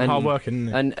versatile and hard working.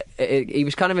 And he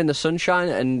was kind of in the sunshine,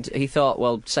 and he thought,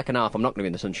 well, second half I'm not going to be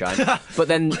in the sunshine. But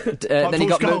then he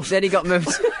got moved. Then he got moved.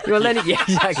 Well, then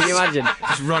can you imagine?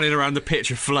 Just running around the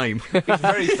pitch of flame. He's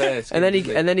very fair. And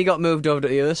then he got moved over to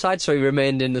the other side, so he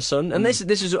remained in the sun. And this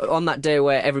is on that day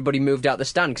where everybody moved out the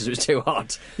stand because it was too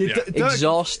hot. Yeah.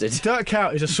 Exhausted. Dirk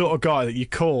Kuyt is a sort of guy that you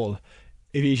call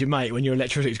if he's your mate when your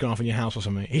electricity's gone off in your house or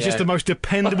something. He's just the most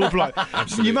dependable bloke.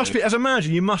 You must be, as a manager,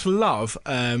 you must love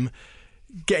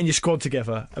getting your squad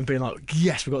together and being like,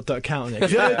 yes, we've got Dirk Kuyt on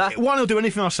it. One, he'll do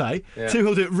anything I say. Yeah. Two,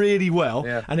 he'll do it really well,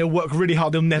 and he'll work really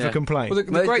hard. He'll never complain. Well,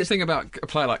 the great thing about a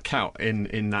player like Kuyt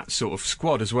in that sort of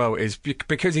squad as well is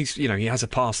because he's, he has a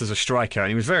past as a striker,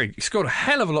 and he scored a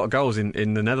hell of a lot of goals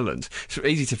in the Netherlands. It's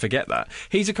easy to forget that.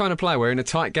 He's a kind of player where in a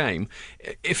tight game,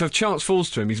 if a chance falls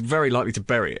to him, he's very likely to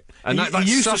bury it. And that's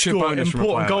he used such to a score bonus from a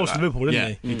important player goals like to Liverpool,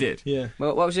 didn't he? He did. Yeah.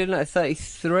 Well, what was he doing at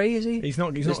 33? Is he? He's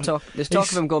not. There's talk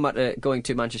of him going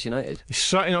to Manchester United. He's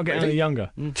certainly not getting any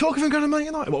younger. Talk of him going to Man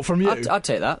United. What, from you? I'd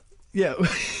take that. Yeah.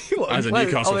 As a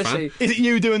Newcastle fan. Is it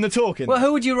you doing the talking? Well,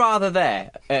 who would you rather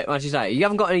there at Manchester United? You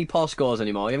haven't got any Paul Scholes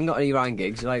anymore. You haven't got any Ryan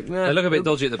Giggs. They look a bit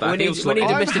dodgy at the back. We need a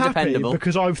Mr. Dependable.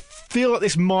 Because I feel like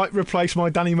this might replace my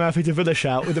Danny Murphy to Villa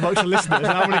shout with the most of listeners, and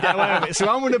I'm going to get away with it. So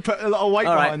I'm going to put a lot of weight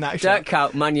behind that. Dirk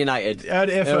Kuyt, Man United. Heard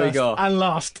it here there first we go. And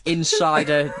last.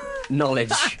 Insider knowledge.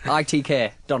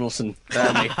 ITK Donaldson.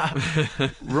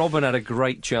 Robin had a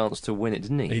great chance to win it,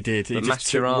 didn't he? He did. He but just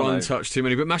took one touch too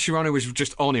many. But Mascherano was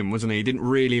just on him, wasn't he? He didn't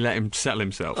really let him settle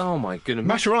himself. Oh my goodness.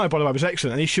 Mascherano, by the way, was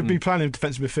excellent, and he should be playing in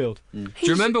defensive midfield. Do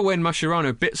you remember when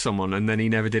Mascherano bit someone and then he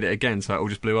never did it again, so it all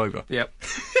just blew over? Yep.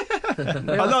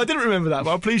 I didn't remember that,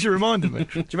 but I'm pleased you reminded me.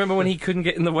 Do you remember when he couldn't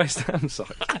get in the West Ham side?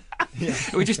 Yeah.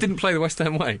 We just didn't play the West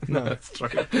Ham way. No, that's true.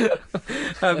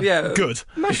 Yeah. Good.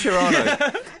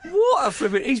 Mascherano. What a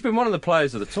flipping... He's been one of the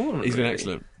players of the tournament. He's been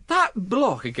excellent. That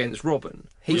block against Robin,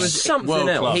 he was something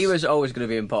else. He was always going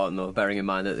to be important, though, bearing in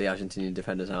mind that the Argentinian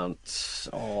defenders aren't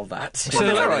all that.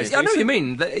 I know what you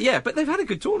mean. Yeah, but they've had a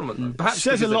good tournament. Perhaps it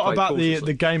says a lot about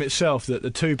the game itself that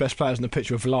the two best players on the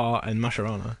pitch were Vlaar and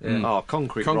Mascherano. Yeah. Oh,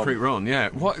 Concrete Ron, yeah.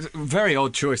 What very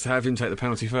odd choice to have him take the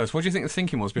penalty first. What do you think the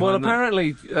thinking was behind that? Well,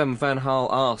 apparently Van Gaal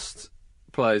asked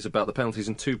players about the penalties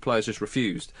and two players just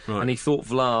refused, and he thought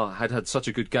Vlaar had such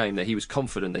a good game that he was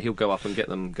confident that he'll go up and get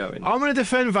them going. I'm going to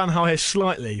defend Van Gaal here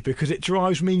slightly because it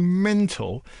drives me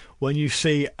mental when you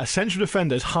see a central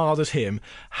defender as hard as him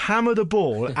hammer the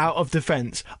ball out of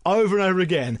defence over and over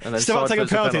again, start taking a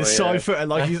penalty and side foot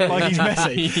like he's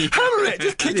Messi. Hammer it,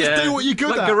 just do what you're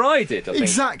good at. Garay did, I think.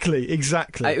 Exactly.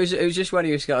 It was just when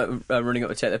he was running up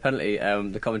to take the penalty,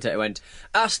 the commentator went,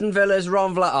 Aston Villa's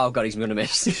Ron Vlaar. Oh God, he's going to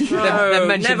miss. No,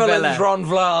 Netherlands Ron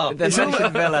Vlaar. They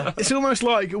mentioned Villa. It's almost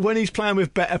like when he's playing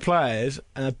with better players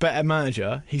and a better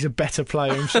manager, he's a better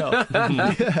player himself.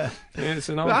 Yeah.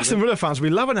 Aston Villa fans,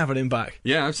 we love having him back.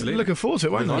 Yeah, absolutely. Looking forward to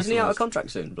it, won't I? Isn't he out of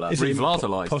contract soon? Is he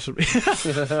Vlaar possibly?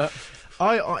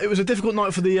 It was a difficult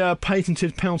night for the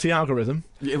patented penalty algorithm.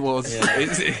 It was.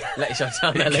 Yeah. Let yourself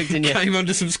down there, Luke, didn't you? Came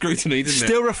under some scrutiny, didn't it?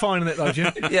 Still refining it, though,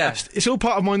 Jim. Yeah. It's all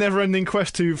part of my never-ending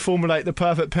quest to formulate the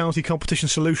perfect penalty competition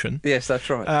solution. Yes, that's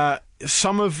right.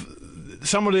 Some of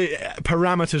the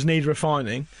parameters need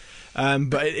refining.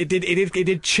 But it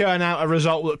did churn out a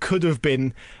result that could have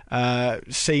been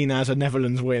seen as a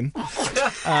Netherlands win.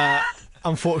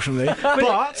 Unfortunately,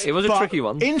 but it was a tricky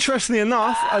one. Interestingly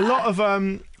enough, a lot of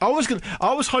I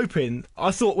was hoping. I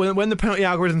thought when the penalty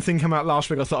algorithm thing came out last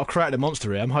week, I thought I'll create a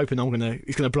monster here. I'm hoping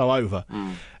he's gonna blow over.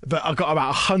 But I got about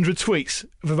 100 tweets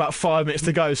with about 5 minutes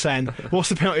to go saying, "What's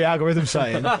the penalty algorithm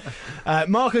saying?"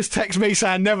 Marcus texted me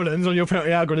saying Netherlands on your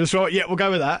penalty algorithm. So yeah, we'll go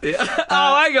with that. Yeah.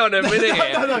 Hang on a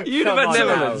minute. No. You'd have had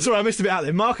Netherlands. Sorry, I missed a bit out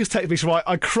there. Marcus texted me, so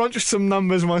I crunched some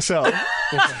numbers myself,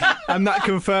 and that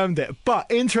confirmed it. But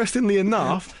interestingly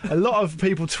enough, a lot of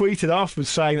people tweeted afterwards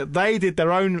saying that they did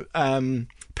their own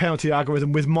penalty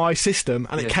algorithm with my system,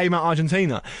 and it came out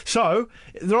Argentina. So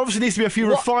there obviously needs to be a few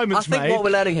refinements made. I think what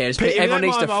we're learning here is everyone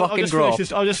needs to fucking grow up.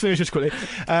 I'll just finish this quickly.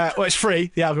 Well, it's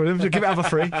free, the algorithm, so give it out for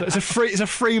free. So it's a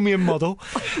freemium model.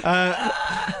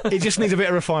 It just needs a bit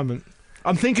of refinement.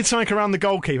 I'm thinking something around the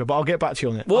goalkeeper, but I'll get back to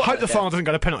you on it. I hope the final doesn't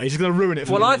go to penalties. He's going to ruin it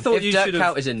for me. I thought if you Dirk should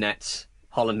Kuyt is in nets,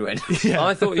 Holland win. Yeah.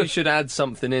 I thought you should add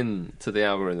something in to the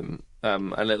algorithm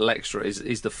a little extra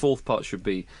is the fourth part should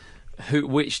be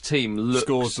which team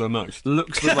scores the most,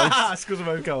 scores the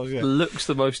most goals, yeah. Looks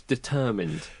the most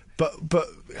determined. But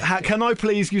can I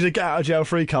please use a get out of jail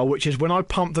free card, which is when I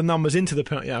pumped the numbers into the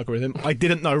penalty algorithm, I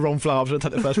didn't know Ron Flair was going to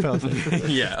take the first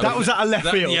penalty. Yeah, that was out of left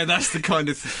field. Yeah, that's the kind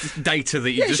of data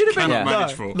that you just cannot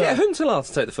manage for. Yeah, Huntelaar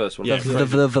to take the first one.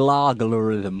 The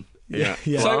algorithm. Yeah.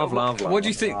 So, what do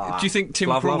you think? Do you think Tim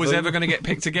Krul was ever going to get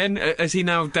picked again? Has he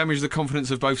now damaged the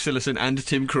confidence of both Cillessen and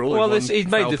Tim Krul? Well, he's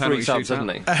made the 3 subs,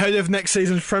 hasn't he? Ahead of next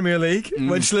season's Premier League,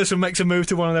 when Cillessen makes a move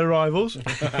to one of their rivals.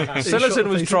 Cillessen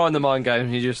was trying the mind game,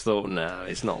 and he just thought, no,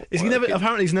 it's not.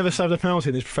 Apparently, he's never saved a penalty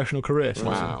in his professional career. So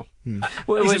wow.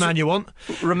 Well, he's the man you want.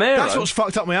 Romero. That's what's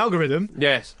fucked up my algorithm.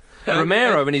 Yes.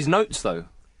 Romero in his notes, though.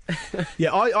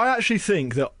 Yeah, I actually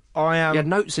think that I am. He had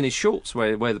notes in his shorts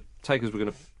where the takers were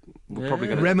going to. Probably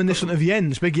going to reminiscent of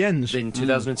Jens, big Jens, in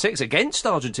 2006 against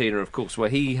Argentina, of course, where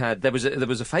he had there was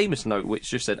a famous note which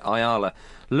just said, Ayala,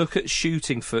 look at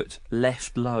shooting foot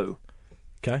left low.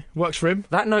 Okay, works for him.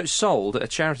 That note sold at a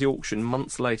charity auction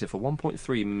months later for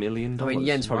 $1.3 million. I mean,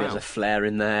 Jens probably has a flair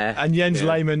in there, and Jens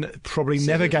Lehmann probably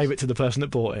never gave it to the person that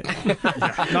bought it.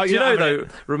 No, do you know though,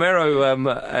 Romero,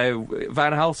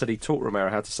 Van Gaal said he taught Romero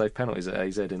how to save penalties at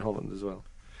AZ in Holland as well.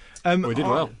 We did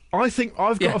well. I think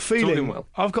I've got a feeling.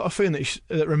 I've got a feeling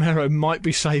that Romero might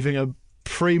be saving a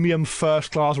premium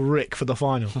first-class Rick for the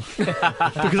final,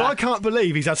 because I can't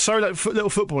believe he's had so little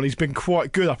football and he's been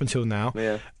quite good up until now.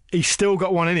 Yeah. He's still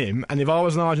got one in him, and if I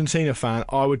was an Argentina fan,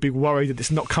 I would be worried that it's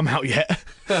not come out yet,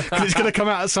 because it's going to come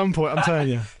out at some point. I'm telling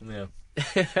you. Yeah.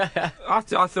 I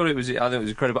thought it was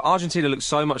incredible. Argentina looked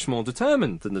so much more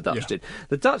determined than the Dutch did.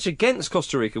 The Dutch against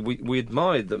Costa Rica, we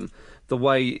admired them, the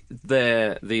way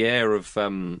the air of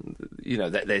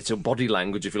their sort of body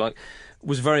language, if you like,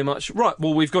 was very much right.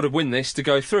 Well, we've got to win this to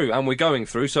go through, and we're going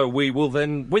through, so we will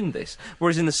then win this.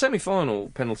 Whereas in the semi-final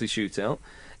penalty shootout,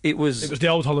 it was the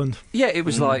old Holland. Yeah, it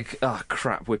was like,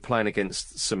 crap, we're playing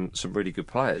against some really good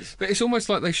players. But it's almost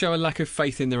like they show a lack of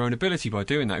faith in their own ability by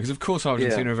doing that, because of course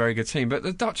Argentina are a very good team, but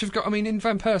the Dutch have got, in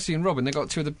Van Persie and Robben, they've got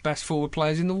 2 of the best forward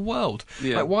players in the world.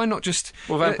 Yeah. Like, why not just...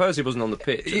 Well, Van Persie wasn't on the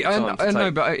pitch at the time. I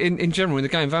know, but in general in the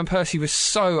game, Van Persie was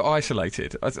so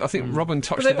isolated. I think Robben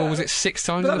touched the ball, was it 6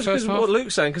 times in the first half? What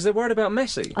Luke's saying, because they're worried about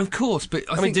Messi. Of course, but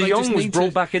I mean, De Jong was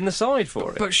brought back in the side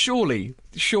for it. But surely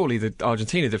the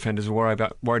Argentina defenders were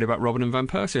worried about Robben and Van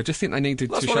Persie. I just think they needed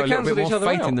to show a little bit more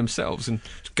faith in themselves and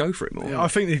just go for it more. Yeah, I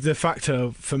think the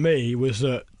factor for me was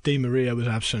that Di Maria was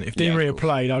absent. If Di Maria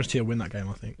played, Argentina win that game,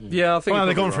 I think. Yeah, I think. Well,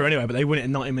 they've gone through anyway, but they win it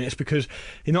in 90 minutes because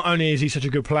not only is he such a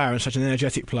good player and such an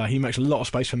energetic player, he makes a lot of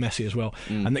space for Messi as well.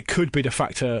 And that could be the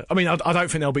factor. I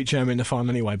don't think they'll beat Germany in the final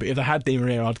anyway, but if they had Di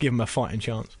Maria, I'd give them a fighting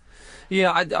chance.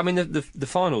 Yeah, I mean, the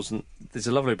finals, there's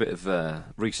a lovely bit of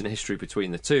recent history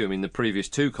between the two. I mean, the previous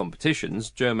 2 competitions,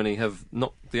 Germany have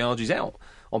knocked the Argies out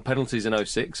on penalties in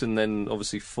 2006, and then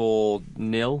obviously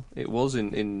 4-0 it was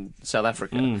in South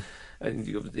Africa.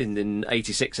 In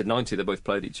 86 and 90, they both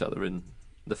played each other in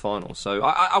the final. So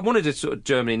I wanted a sort of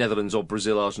Germany, Netherlands, or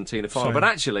Brazil, Argentina final. But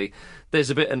actually, there's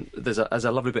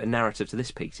a lovely bit of narrative to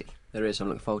this, Petey. There is. I'm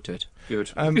looking forward to it.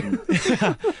 Good.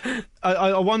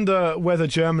 I wonder whether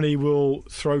Germany will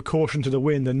throw caution to the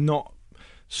wind and not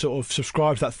sort of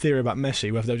subscribe to that theory about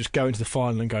Messi, whether they'll just go into the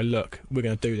final and go, look, we're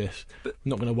going to do this. I'm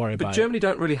not going to worry about it. But Germany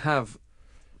don't really have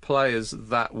players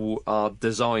that are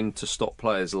designed to stop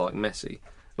players like Messi,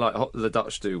 like the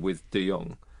Dutch do with De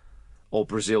Jong. Or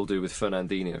Brazil do with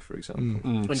Fernandinho, for example.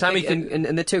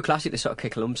 And they're too classic to sort of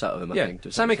kick lumps out of him, I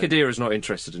think. Sami Khedira's not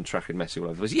interested in tracking Messi all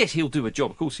over the place. Yes, he'll do a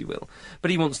job, of course he will.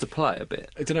 But he wants to play a bit.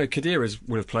 I don't know, Khedira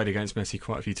would have played against Messi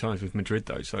quite a few times with Madrid,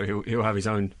 though, so he'll have his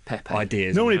own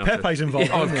ideas. Normally Pepe's involved.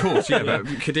 Of course, yeah, but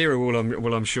Khedira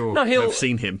will, I'm sure, have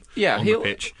seen him on the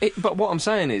pitch. But what I'm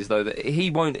saying is, though, that he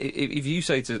won't... If you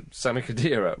say to Sami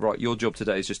Khedira, right, your job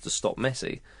today is just to stop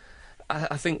Messi,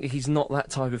 I think he's not that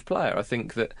type of player. I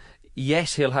think that...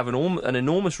 Yes, he'll have an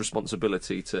enormous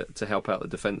responsibility to help out the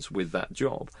defence with that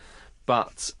job,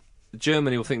 but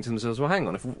Germany will think to themselves, well, hang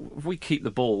on, if we keep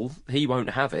the ball, he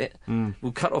won't have it,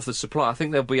 we'll cut off the supply. I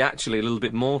think there'll be actually a little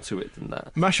bit more to it than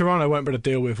that. Mascherano won't be able to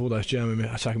deal with all those German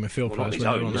attacking midfield players when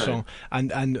they're on the song,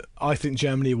 and I think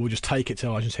Germany will just take it to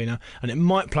Argentina, and it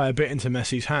might play a bit into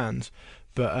Messi's hands.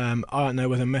 But I don't know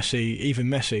whether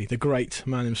Messi, the great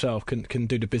man himself, can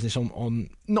do the business on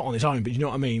not on his own, but you know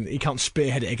what I mean. He can't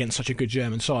spearhead it against such a good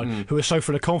German side who are so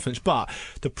full of confidence. But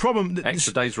the problem,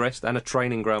 extra day's rest and a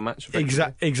training ground match.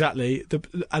 Exactly.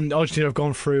 And Argentina have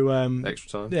gone through extra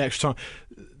time. Yeah, extra time.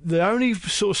 The only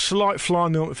sort of slight fly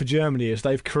in the ointment for Germany is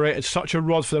they've created such a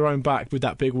rod for their own back with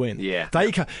that big win. Yeah,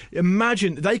 they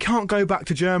can't go back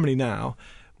to Germany now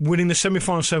winning the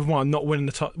semi-final 7-1, not winning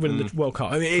the World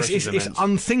Cup. I mean, it's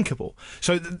unthinkable.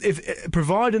 So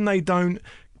providing they don't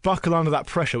buckle under that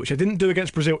pressure, which they didn't do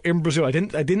against Brazil in Brazil,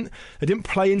 they didn't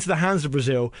play into the hands of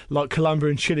Brazil like Colombia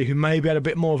and Chile, who maybe had a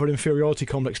bit more of an inferiority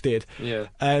complex did. Yeah.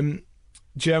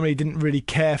 Germany didn't really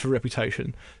care for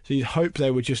reputation, so you'd hope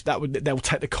they would they'll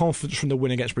take the confidence from the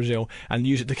win against Brazil and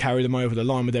use it to carry them over the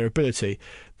line with their ability.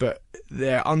 But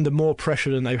they're under more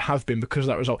pressure than they have been because of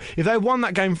that result. If they won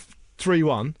that game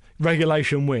 3-1,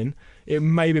 regulation win, it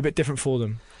may be a bit different for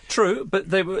them. True, but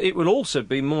it will also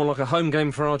be more like a home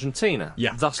game for Argentina.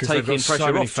 Yeah, thus taking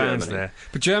pressure off fans Germany. There.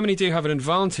 But Germany do have an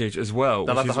advantage as well.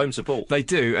 They'll have the home support. They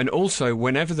do, and also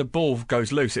whenever the ball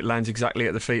goes loose, it lands exactly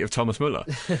at the feet of Thomas Müller,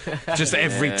 just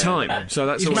every time. So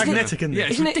that's magnetic, isn't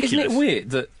it? Isn't it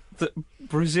weird that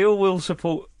Brazil will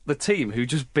support the team who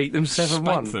just beat them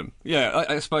 7-1. Them. Yeah,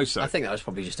 I suppose so. I think that was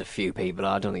probably just a few people.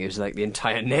 I don't think it was like the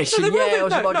entire nation. In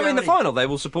the final they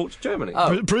will support Germany.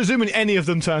 Presuming any of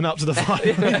them turn up to the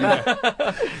final.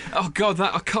 Oh God,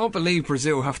 I can't believe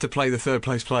Brazil have to play the third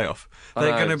place playoff.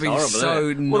 They're going to be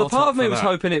so. Well, the part of me was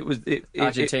hoping it was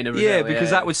Argentina. Brazil, yeah, because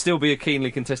that would still be a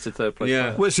keenly contested third place.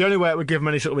 Yeah, well, it's the only way it would give them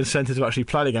any sort of incentive to actually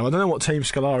play the game. I don't know what team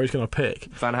Scolari's going to pick.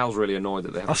 Van Gaal's really annoyed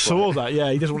that they have to saw that.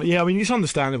 Yeah, he doesn't want. Yeah, I mean it's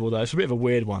understandable though. It's a bit of a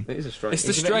weird one. It is a strange. It's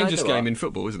the strangest game in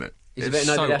football, isn't it? He's a bit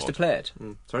annoyed that he has to play it.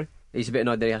 Sorry? He's a bit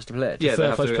annoyed that he has to play it. Yeah, they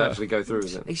have to actually go through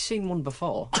with it. He's seen one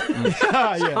before.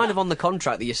 Yeah. It's kind of on the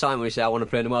contract that you sign when you say, I want to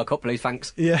play in the World Cup, please,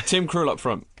 thanks. Yeah. Tim Krul up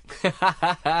front.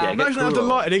 Imagine how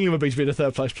delighted England would be to be in a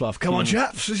third place playoff. Come on,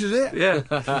 chaps, this is it. Yeah,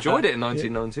 enjoyed it in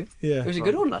 1990. Yeah. It was a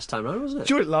good one last time round, wasn't it?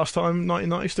 Enjoyed it last time,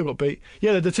 1990, still got beat.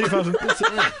 Yeah, the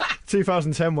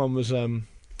 2010 one was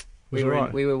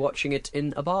we were watching it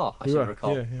in a bar, I should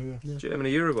recall. Yeah.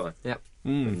 Germany, Uruguay. Yeah.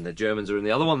 And the Germans are in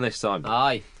the other one this time.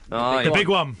 Aye. The big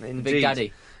one. Indeed. Big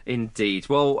Daddy. Indeed.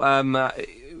 Well,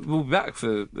 we'll be back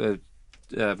for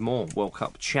more World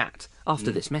Cup chat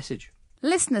after this message.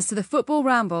 Listeners to the Football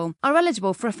Ramble are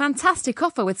eligible for a fantastic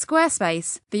offer with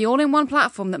Squarespace, the all-in-one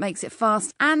platform that makes it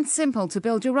fast and simple to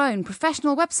build your own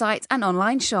professional website and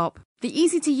online shop. The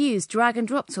easy-to-use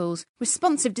drag-and-drop tools,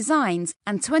 responsive designs,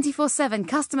 and 24/7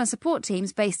 customer support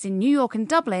teams based in New York and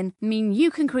Dublin mean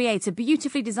you can create a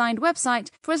beautifully designed website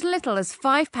for as little as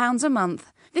 £5 a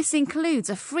month. This includes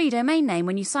a free domain name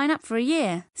when you sign up for a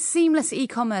year. Seamless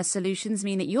e-commerce solutions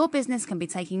mean that your business can be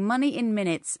taking money in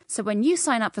minutes. So when you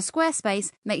sign up for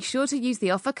Squarespace, make sure to use the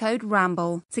offer code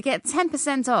RAMBLE to get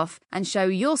 10% off and show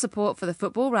your support for the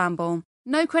Football Ramble.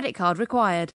 No credit card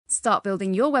required. Start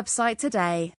building your website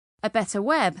today. A better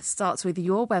web starts with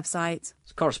your website.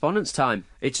 It's correspondence time.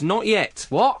 It's not yet.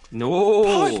 What? No.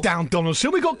 Pipe down, Donaldson.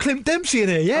 We got Clint Dempsey in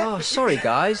here, yeah? Oh, sorry,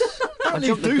 guys. I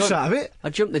jumped the deuce out of it. I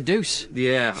jumped the deuce.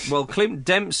 Yeah. Well, Clint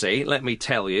Dempsey, let me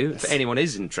tell you, if anyone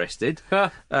is interested,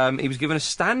 he was given a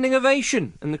standing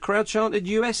ovation, and the crowd chanted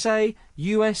USA,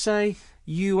 USA,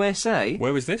 USA.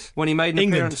 Where was this? When he made an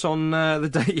appearance on the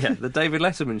David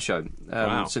Letterman show.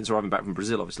 Wow. Since arriving back from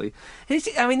Brazil, obviously.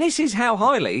 This is how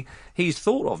highly he's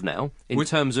thought of now in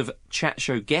terms of chat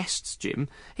show guests. Jim,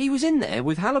 he was in there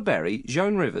with Halle Berry,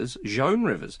 Joan Rivers,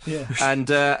 yeah, and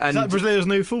is that Brazil's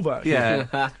new fullback?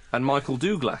 Yeah, and Michael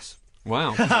Douglas.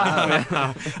 Wow. I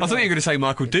thought you were going to say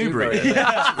Michael Dubry.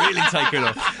 Really taken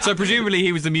off. So presumably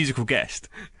he was the musical guest.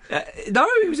 No,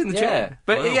 he was in the chair.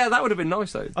 But yeah, that would have been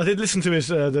nice though. I did listen to his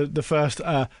the first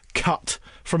cut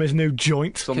from his new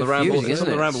joint. It's on the Ramble. It's on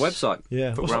the Ramble website.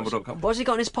 Yeah, footballramble.com. What's he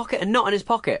got in his pocket and not in his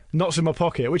pocket? Not's in my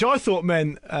pocket, which I thought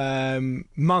meant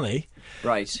money.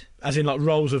 Right. As in like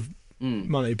rolls of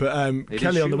money. But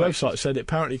Kelly on the website said it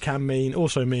apparently can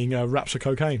also mean wraps of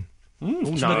cocaine. So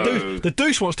no. The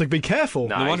Deuce wants to be careful.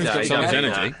 The one who's got so much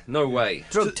energy. No way.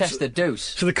 Drug test the Deuce.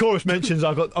 So the chorus mentions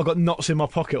I've got knots in my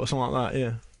pocket or something like that.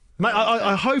 Yeah. Mate,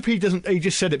 I hope he doesn't. He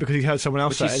just said it because he heard someone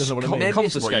else say it. Doesn't know what it means.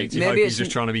 Confiscated. You hope he's just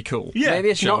trying to be cool. Yeah.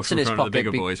 Maybe it's knots in his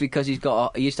pocket because he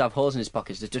used to have holes in his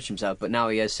pockets to touch himself, but now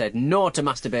he has said no to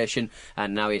masturbation,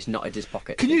 and now he's knotted his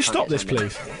pocket. Can you stop this,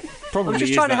 please? Probably I'm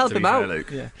just trying to help him out.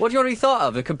 Luke. Yeah. What have you already thought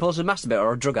of? A compulsive masturbator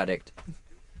or a drug addict?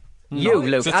 You,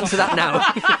 Luke, answer that now.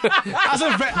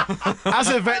 As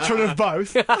a veteran of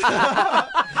both,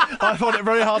 I find it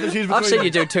very hard to choose between. I've seen you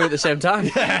do two at the same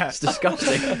time. Yeah. It's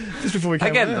disgusting. Just before we came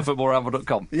Again, on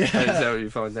thefootballramble.com. Yeah. That's how you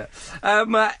find that.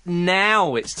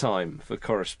 Now it's time for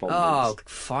correspondence. Oh,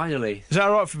 finally. Is that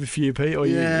all right for you, Pete? Or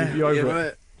you over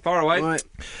it? Far away. Right.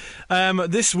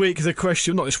 This week, the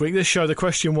question, not this week, this show, the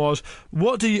question was,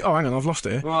 what do you... Oh, hang on, I've lost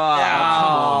it.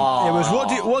 Wow. It was,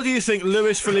 what do you think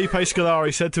Luis Felipe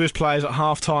Scolari said to his players at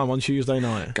half-time on Tuesday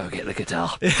night? Go get the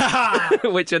guitar.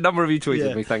 Which a number of you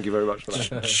tweeted me. Thank you very much for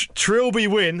that. Trilby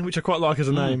Win, which I quite like as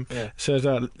a name, says,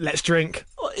 let's drink.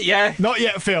 Yeah. Not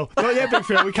yet, Phil. Not yet, Big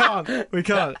Phil. We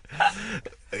can't.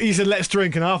 He said, let's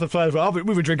drink, and half the players were, we've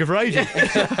been drinking for ages.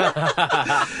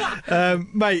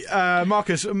 Mate,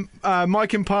 Marcus,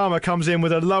 Mike in Palmer comes in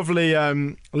with a lovely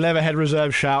Leatherhead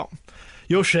reserve shout.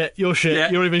 You're shit, you're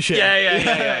not even shit.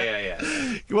 Yeah.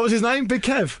 What was his name? Big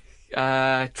Kev?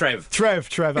 Trev,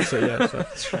 that's it, yeah.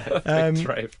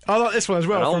 Trev. I like this one as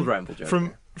well. An old ramble joke.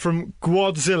 From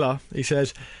Guadzilla, he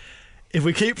says, if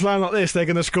we keep playing like this, they're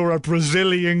going to score a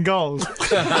Brazilian goals.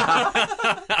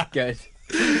 Good.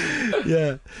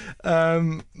 Yeah.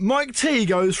 Mike T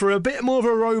goes for a bit more of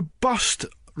a robust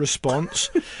response.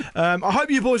 I hope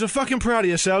you boys are fucking proud of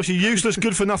yourselves, you useless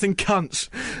good-for-nothing cunts.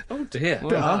 Oh dear.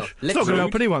 Bit harsh. It's not going to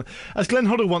help anyone. As Glenn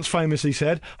Hoddle once famously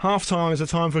said, half-time is a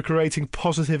time for creating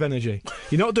positive energy.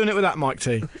 You're not doing it with that, Mike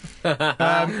T.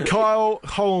 Kyle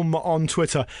Holm on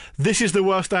Twitter. This is the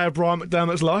worst day of Brian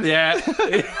McDermott's life. Yeah.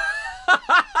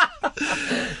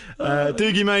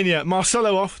 Doogie Mania.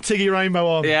 Marcelo off, Tiggy Rainbow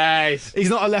on. Yes. He's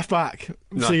not a left-back,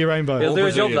 Tiggy Rainbow. He'll do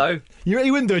a job, though. He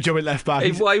wouldn't do a job at left-back.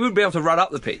 He wouldn't be able to run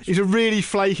up the pitch. He's a really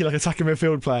flaky, attacking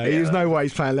midfield player. Yeah. There's no way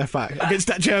he's playing left-back. Against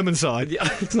that German side,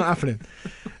 it's not happening.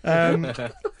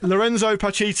 Lorenzo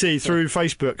Pachiti through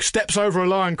Facebook steps over a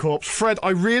lion corpse. Fred, I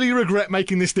really regret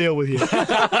making this deal with you.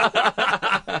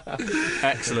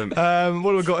 Excellent. What have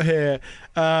we got here?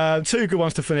 Two good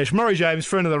ones to finish. Murray James,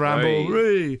 friend of the Ramble.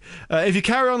 If you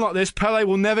carry on like this, Pele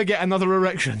will never get another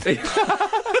erection.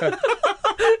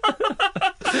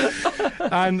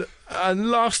 And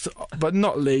last but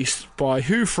not least, by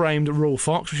Who Framed Rule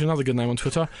Fox, which is another good name on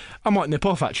Twitter. I might nip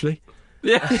off, actually.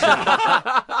 Yeah.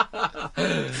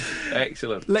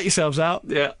 Excellent. Let yourselves out.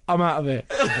 Yeah. I'm out of it.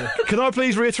 Can I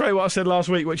please reiterate what I said last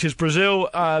week, which is Brazil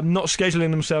not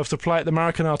scheduling themselves to play at the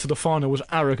Maracanã to the final was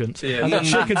arrogant. Yeah. And the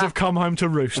chickens have come home to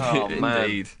roost. Oh, man.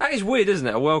 Indeed. That is weird, isn't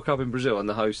it? A World Cup in Brazil and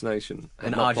the host nation.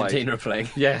 And not Argentina are playing.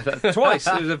 Yeah, twice.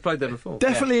 They've played there before.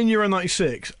 Definitely in Euro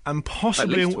 96 and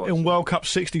possibly At least twice. in World Cup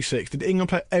 66. Did England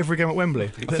play every game at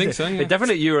Wembley? I think so, yeah.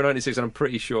 Definitely Euro 96, and I'm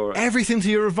pretty sure. Everything to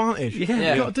your advantage.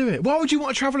 Yeah. You've got to do it. Why would you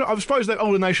want to travel? I suppose the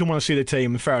older nation want to see the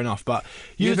team, fair enough, but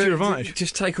use it to your advantage.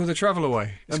 Just take all the travel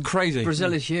away. It's crazy.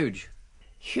 Brazil is huge.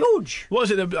 Huge. What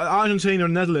is it? Argentina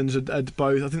and Netherlands had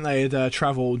both. I think they had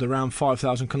travelled around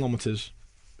 5,000 kilometres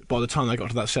by the time they got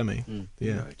to that semi.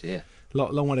 Yeah, Oh dear.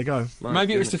 long way to go.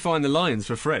 Maybe it was to find the lions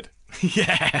for Fred.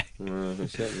 Yeah,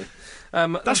 Certainly.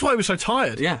 that's why he was so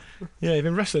tired. Yeah. Yeah, he'd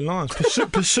been wrestling lions,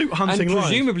 pursuit hunting And lions.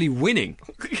 presumably winning.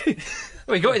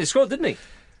 Well, he got in the squad, didn't he?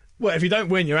 Well, if you don't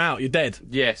win, you're out. You're dead.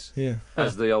 Yes. Yeah.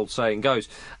 As the old saying goes.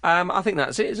 I think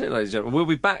that's it, isn't it, ladies and gentlemen? We'll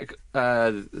be back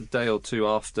a day or two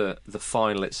after the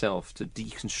final itself to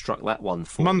deconstruct that one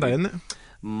for Monday, you. isn't it?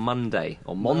 Monday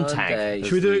or Montag. Monday.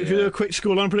 Should we do a quick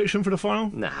scoreline prediction for the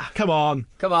final? Nah. Come on.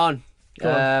 Come on.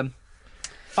 on.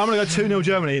 I'm going to go 2-0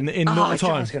 Germany in not I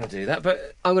time. was going to do that,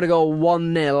 but I'm going to go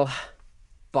 1-0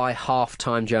 by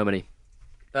half-time Germany.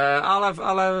 I'll have.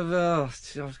 I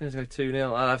was going to go 2-0.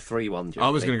 I'll have 3-1. I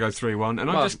was going to go 3-1, and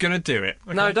I'm just going to do it.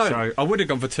 No, don't. So I would have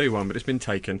gone for 2-1, but it's been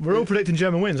taken. We're all predicting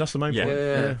German wins. That's the main point.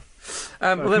 Yeah.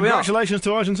 Well, there we are. Congratulations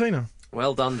to Argentina.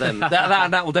 Well done, them.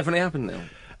 that will definitely happen now.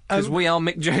 Because we are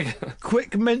Mick Jagger.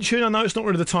 Quick mention. I know it's not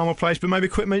really the time or place, but maybe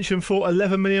quick mention for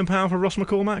 £11 million for Ross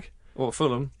McCormack. Or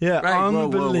Fulham. Yeah, Right, whoa,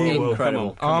 unbelievable.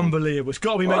 Incredible. Unbelievable. It's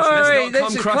got to be mentioned. Hey, not come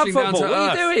this is crashing club down to football.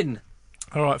 What earth. are you doing?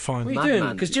 All right, fine. What are you Madman.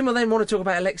 doing? Because Jim will then want to talk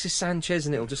about Alexis Sanchez,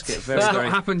 and it'll just get very, It's very.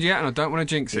 not happened yet, and I don't want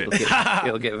to jinx it.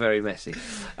 It'll get very messy.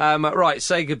 Right,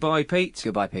 say goodbye, Pete.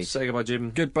 Goodbye, Pete. Say goodbye,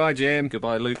 Jim. Goodbye, Jim.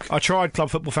 Goodbye, Luke. I tried, club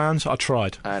football fans. I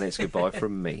tried. And it's goodbye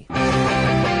from me.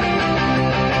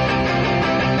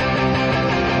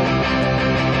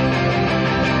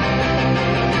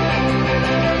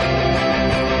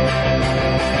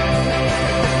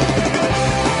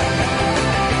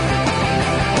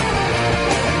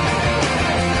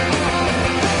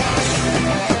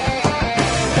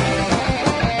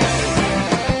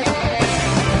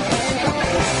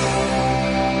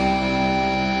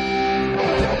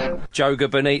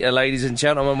 Joga Bonita, ladies and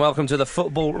gentlemen, welcome to the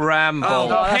Football Ramble.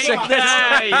 Pete,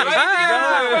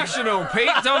 professional Pete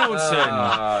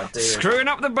Donaldson. Screwing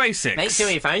up the basics. Make sure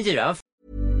you find it off.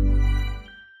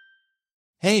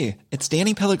 Hey, it's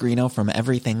Danny Pellegrino from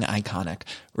Everything Iconic.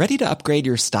 Ready to upgrade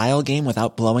your style game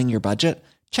without blowing your budget?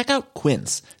 Check out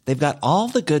Quince. They've got all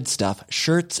the good stuff,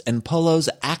 shirts and polos,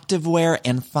 activewear,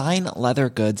 and fine leather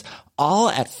goods, all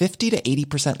at 50 to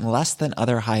 80% less than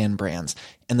other high-end brands.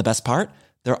 And the best part?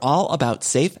 They're all about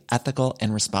safe, ethical,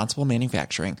 and responsible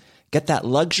manufacturing. Get that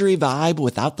luxury vibe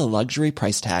without the luxury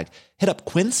price tag. Hit up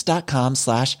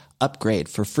quince.com/upgrade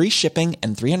for free shipping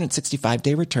and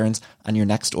 365-day returns on your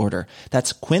next order.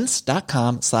 That's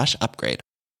quince.com/upgrade.